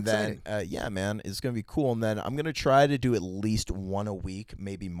 That's so and exciting. then, yeah, man, it's going to be cool. And then I'm going to try to do at least 1 a week,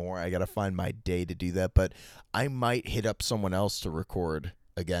 maybe more. I got to find my day to do that. But I might hit up someone else to record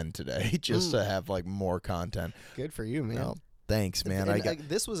again today just to have, like, more content. Good for you, man. Well, thanks, man. And,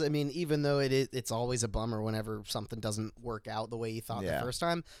 this was, I mean, even though it's always a bummer whenever something doesn't work out the way you thought the first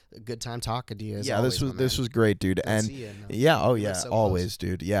time. A good time talking to you. As always, this was great, dude. Good to And see you, man. yeah, oh We were yeah, so always,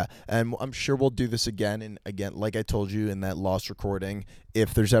 dude. Yeah, and I'm sure we'll do this again and again. Like I told you in that lost recording,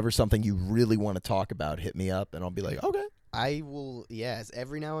 if there's ever something you really want to talk about, hit me up, and I'll be like, okay. I will, yes.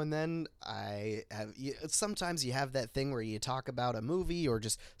 Every now and then, sometimes you have that thing where you talk about a movie or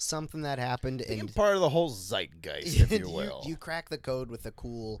just something that happened, I'm and part of the whole zeitgeist, if you will. you crack the code with a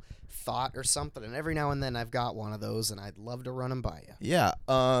cool thought or something. And every now and then, I've got one of those, and I'd love to run them by you. Yeah.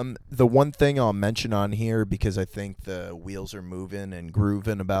 The one thing I'll mention on here, because I think the wheels are moving and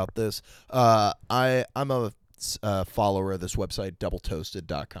grooving about this. I'm a follower of this website,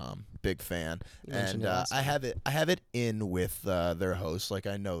 doubletoasted.com. Big fan. You mentioned And it last I have it in with their host. Like,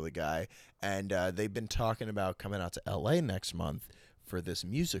 I know the guy. And they've been talking about coming out to LA next month for this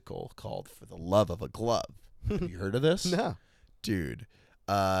musical called For the Love of a Glove. Have you heard of this? No. Dude.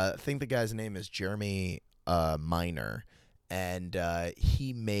 I think the guy's name is Jeremy Miner. And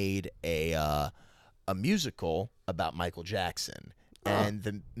he made a musical about Michael Jackson. And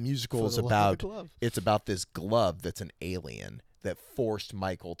the musical is about this glove that's an alien that forced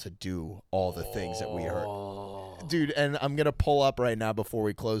Michael to do all the things that we heard. Dude, and I'm going to pull up right now before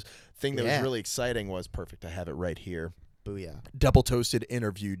we close. Thing that was really exciting was, perfect, I have it right here. Booyah. Double Toasted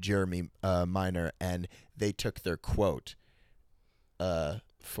interviewed Jeremy Miner, and they took their quote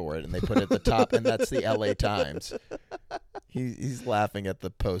for it, and they put it at the top, and that's the LA Times. He's laughing at the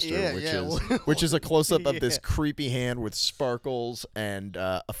poster, which is a close-up of this creepy hand with sparkles and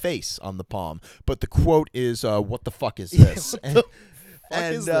a face on the palm. But the quote is, what the fuck is this?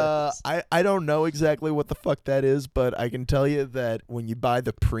 I don't know exactly what the fuck that is, but I can tell you that when you buy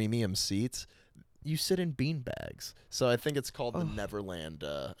the premium seats, you sit in beanbags. So I think it's called the Neverland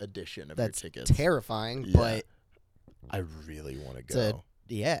edition of your tickets. Terrifying, Yeah. but I really want to go.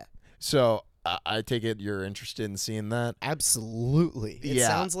 yeah. So I take it you're interested in seeing that? Absolutely. It Yeah.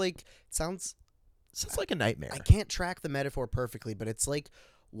 sounds like a nightmare. I can't track the metaphor perfectly, but it's like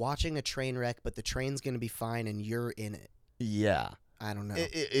watching a train wreck, but the train's going to be fine and you're in it. Yeah. I don't know.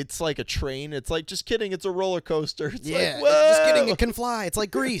 It's like a train. It's like, just kidding, it's a roller coaster. It's yeah, like, just kidding. whoa! It can fly. It's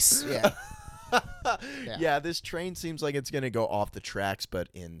like Grease. Yeah. Yeah, this train seems like it's going to go off the tracks, but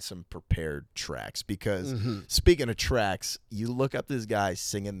in some prepared tracks. Because speaking of tracks, you look up this guy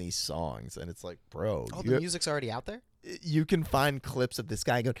singing these songs, and it's like, bro. Oh, the music's already out there? You can find clips of this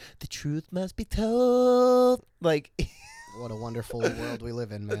guy going, the truth must be told. Like, what a wonderful world we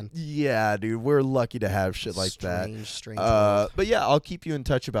live in, man. yeah, dude, we're lucky to have shit like that. Strange world. But yeah, I'll keep you in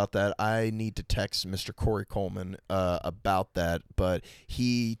touch about that. I need to text Mr. Corey Coleman about that, but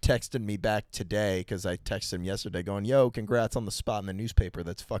he texted me back today because I texted him yesterday going, yo, congrats on the spot in the newspaper.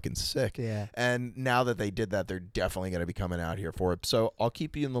 That's fucking sick. Yeah. And now that they did that, they're definitely going to be coming out here for it. So I'll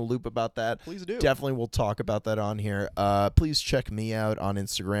keep you in the loop about that. Please do. Definitely we'll talk about that on here. Please check me out on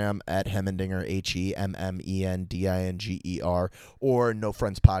Instagram at Hemmendinger, HEMMENDINGER, or No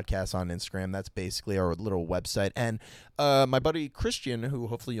Friends Podcast on Instagram. That's basically our little website. And my buddy Christian, who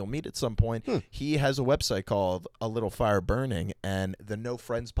hopefully you'll meet at some point, he has a website called A Little Fire Burning, and the No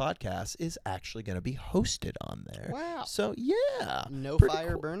Friends Podcast is actually going to be hosted on there. Wow. So yeah. No pretty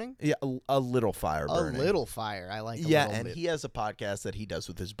fire cool. burning? Yeah, a little fire burning. A little fire. I like a yeah, little and bit. he has a podcast that he does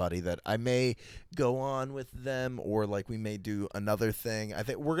with his buddy that I may go on with them, or like we may do another thing. I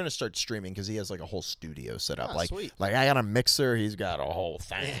think we're gonna start streaming because he has like a whole studio set up. Oh, sweet. Like I got a mixer, he's got a whole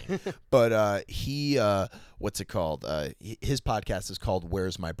thing. But he what's it called? His podcast is called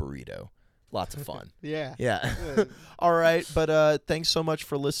Where's My Burrito? Lots of fun. Yeah. Yeah. All right, but thanks so much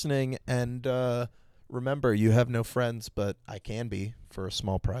for listening, and remember, you have no friends, but I can be for a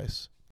small price.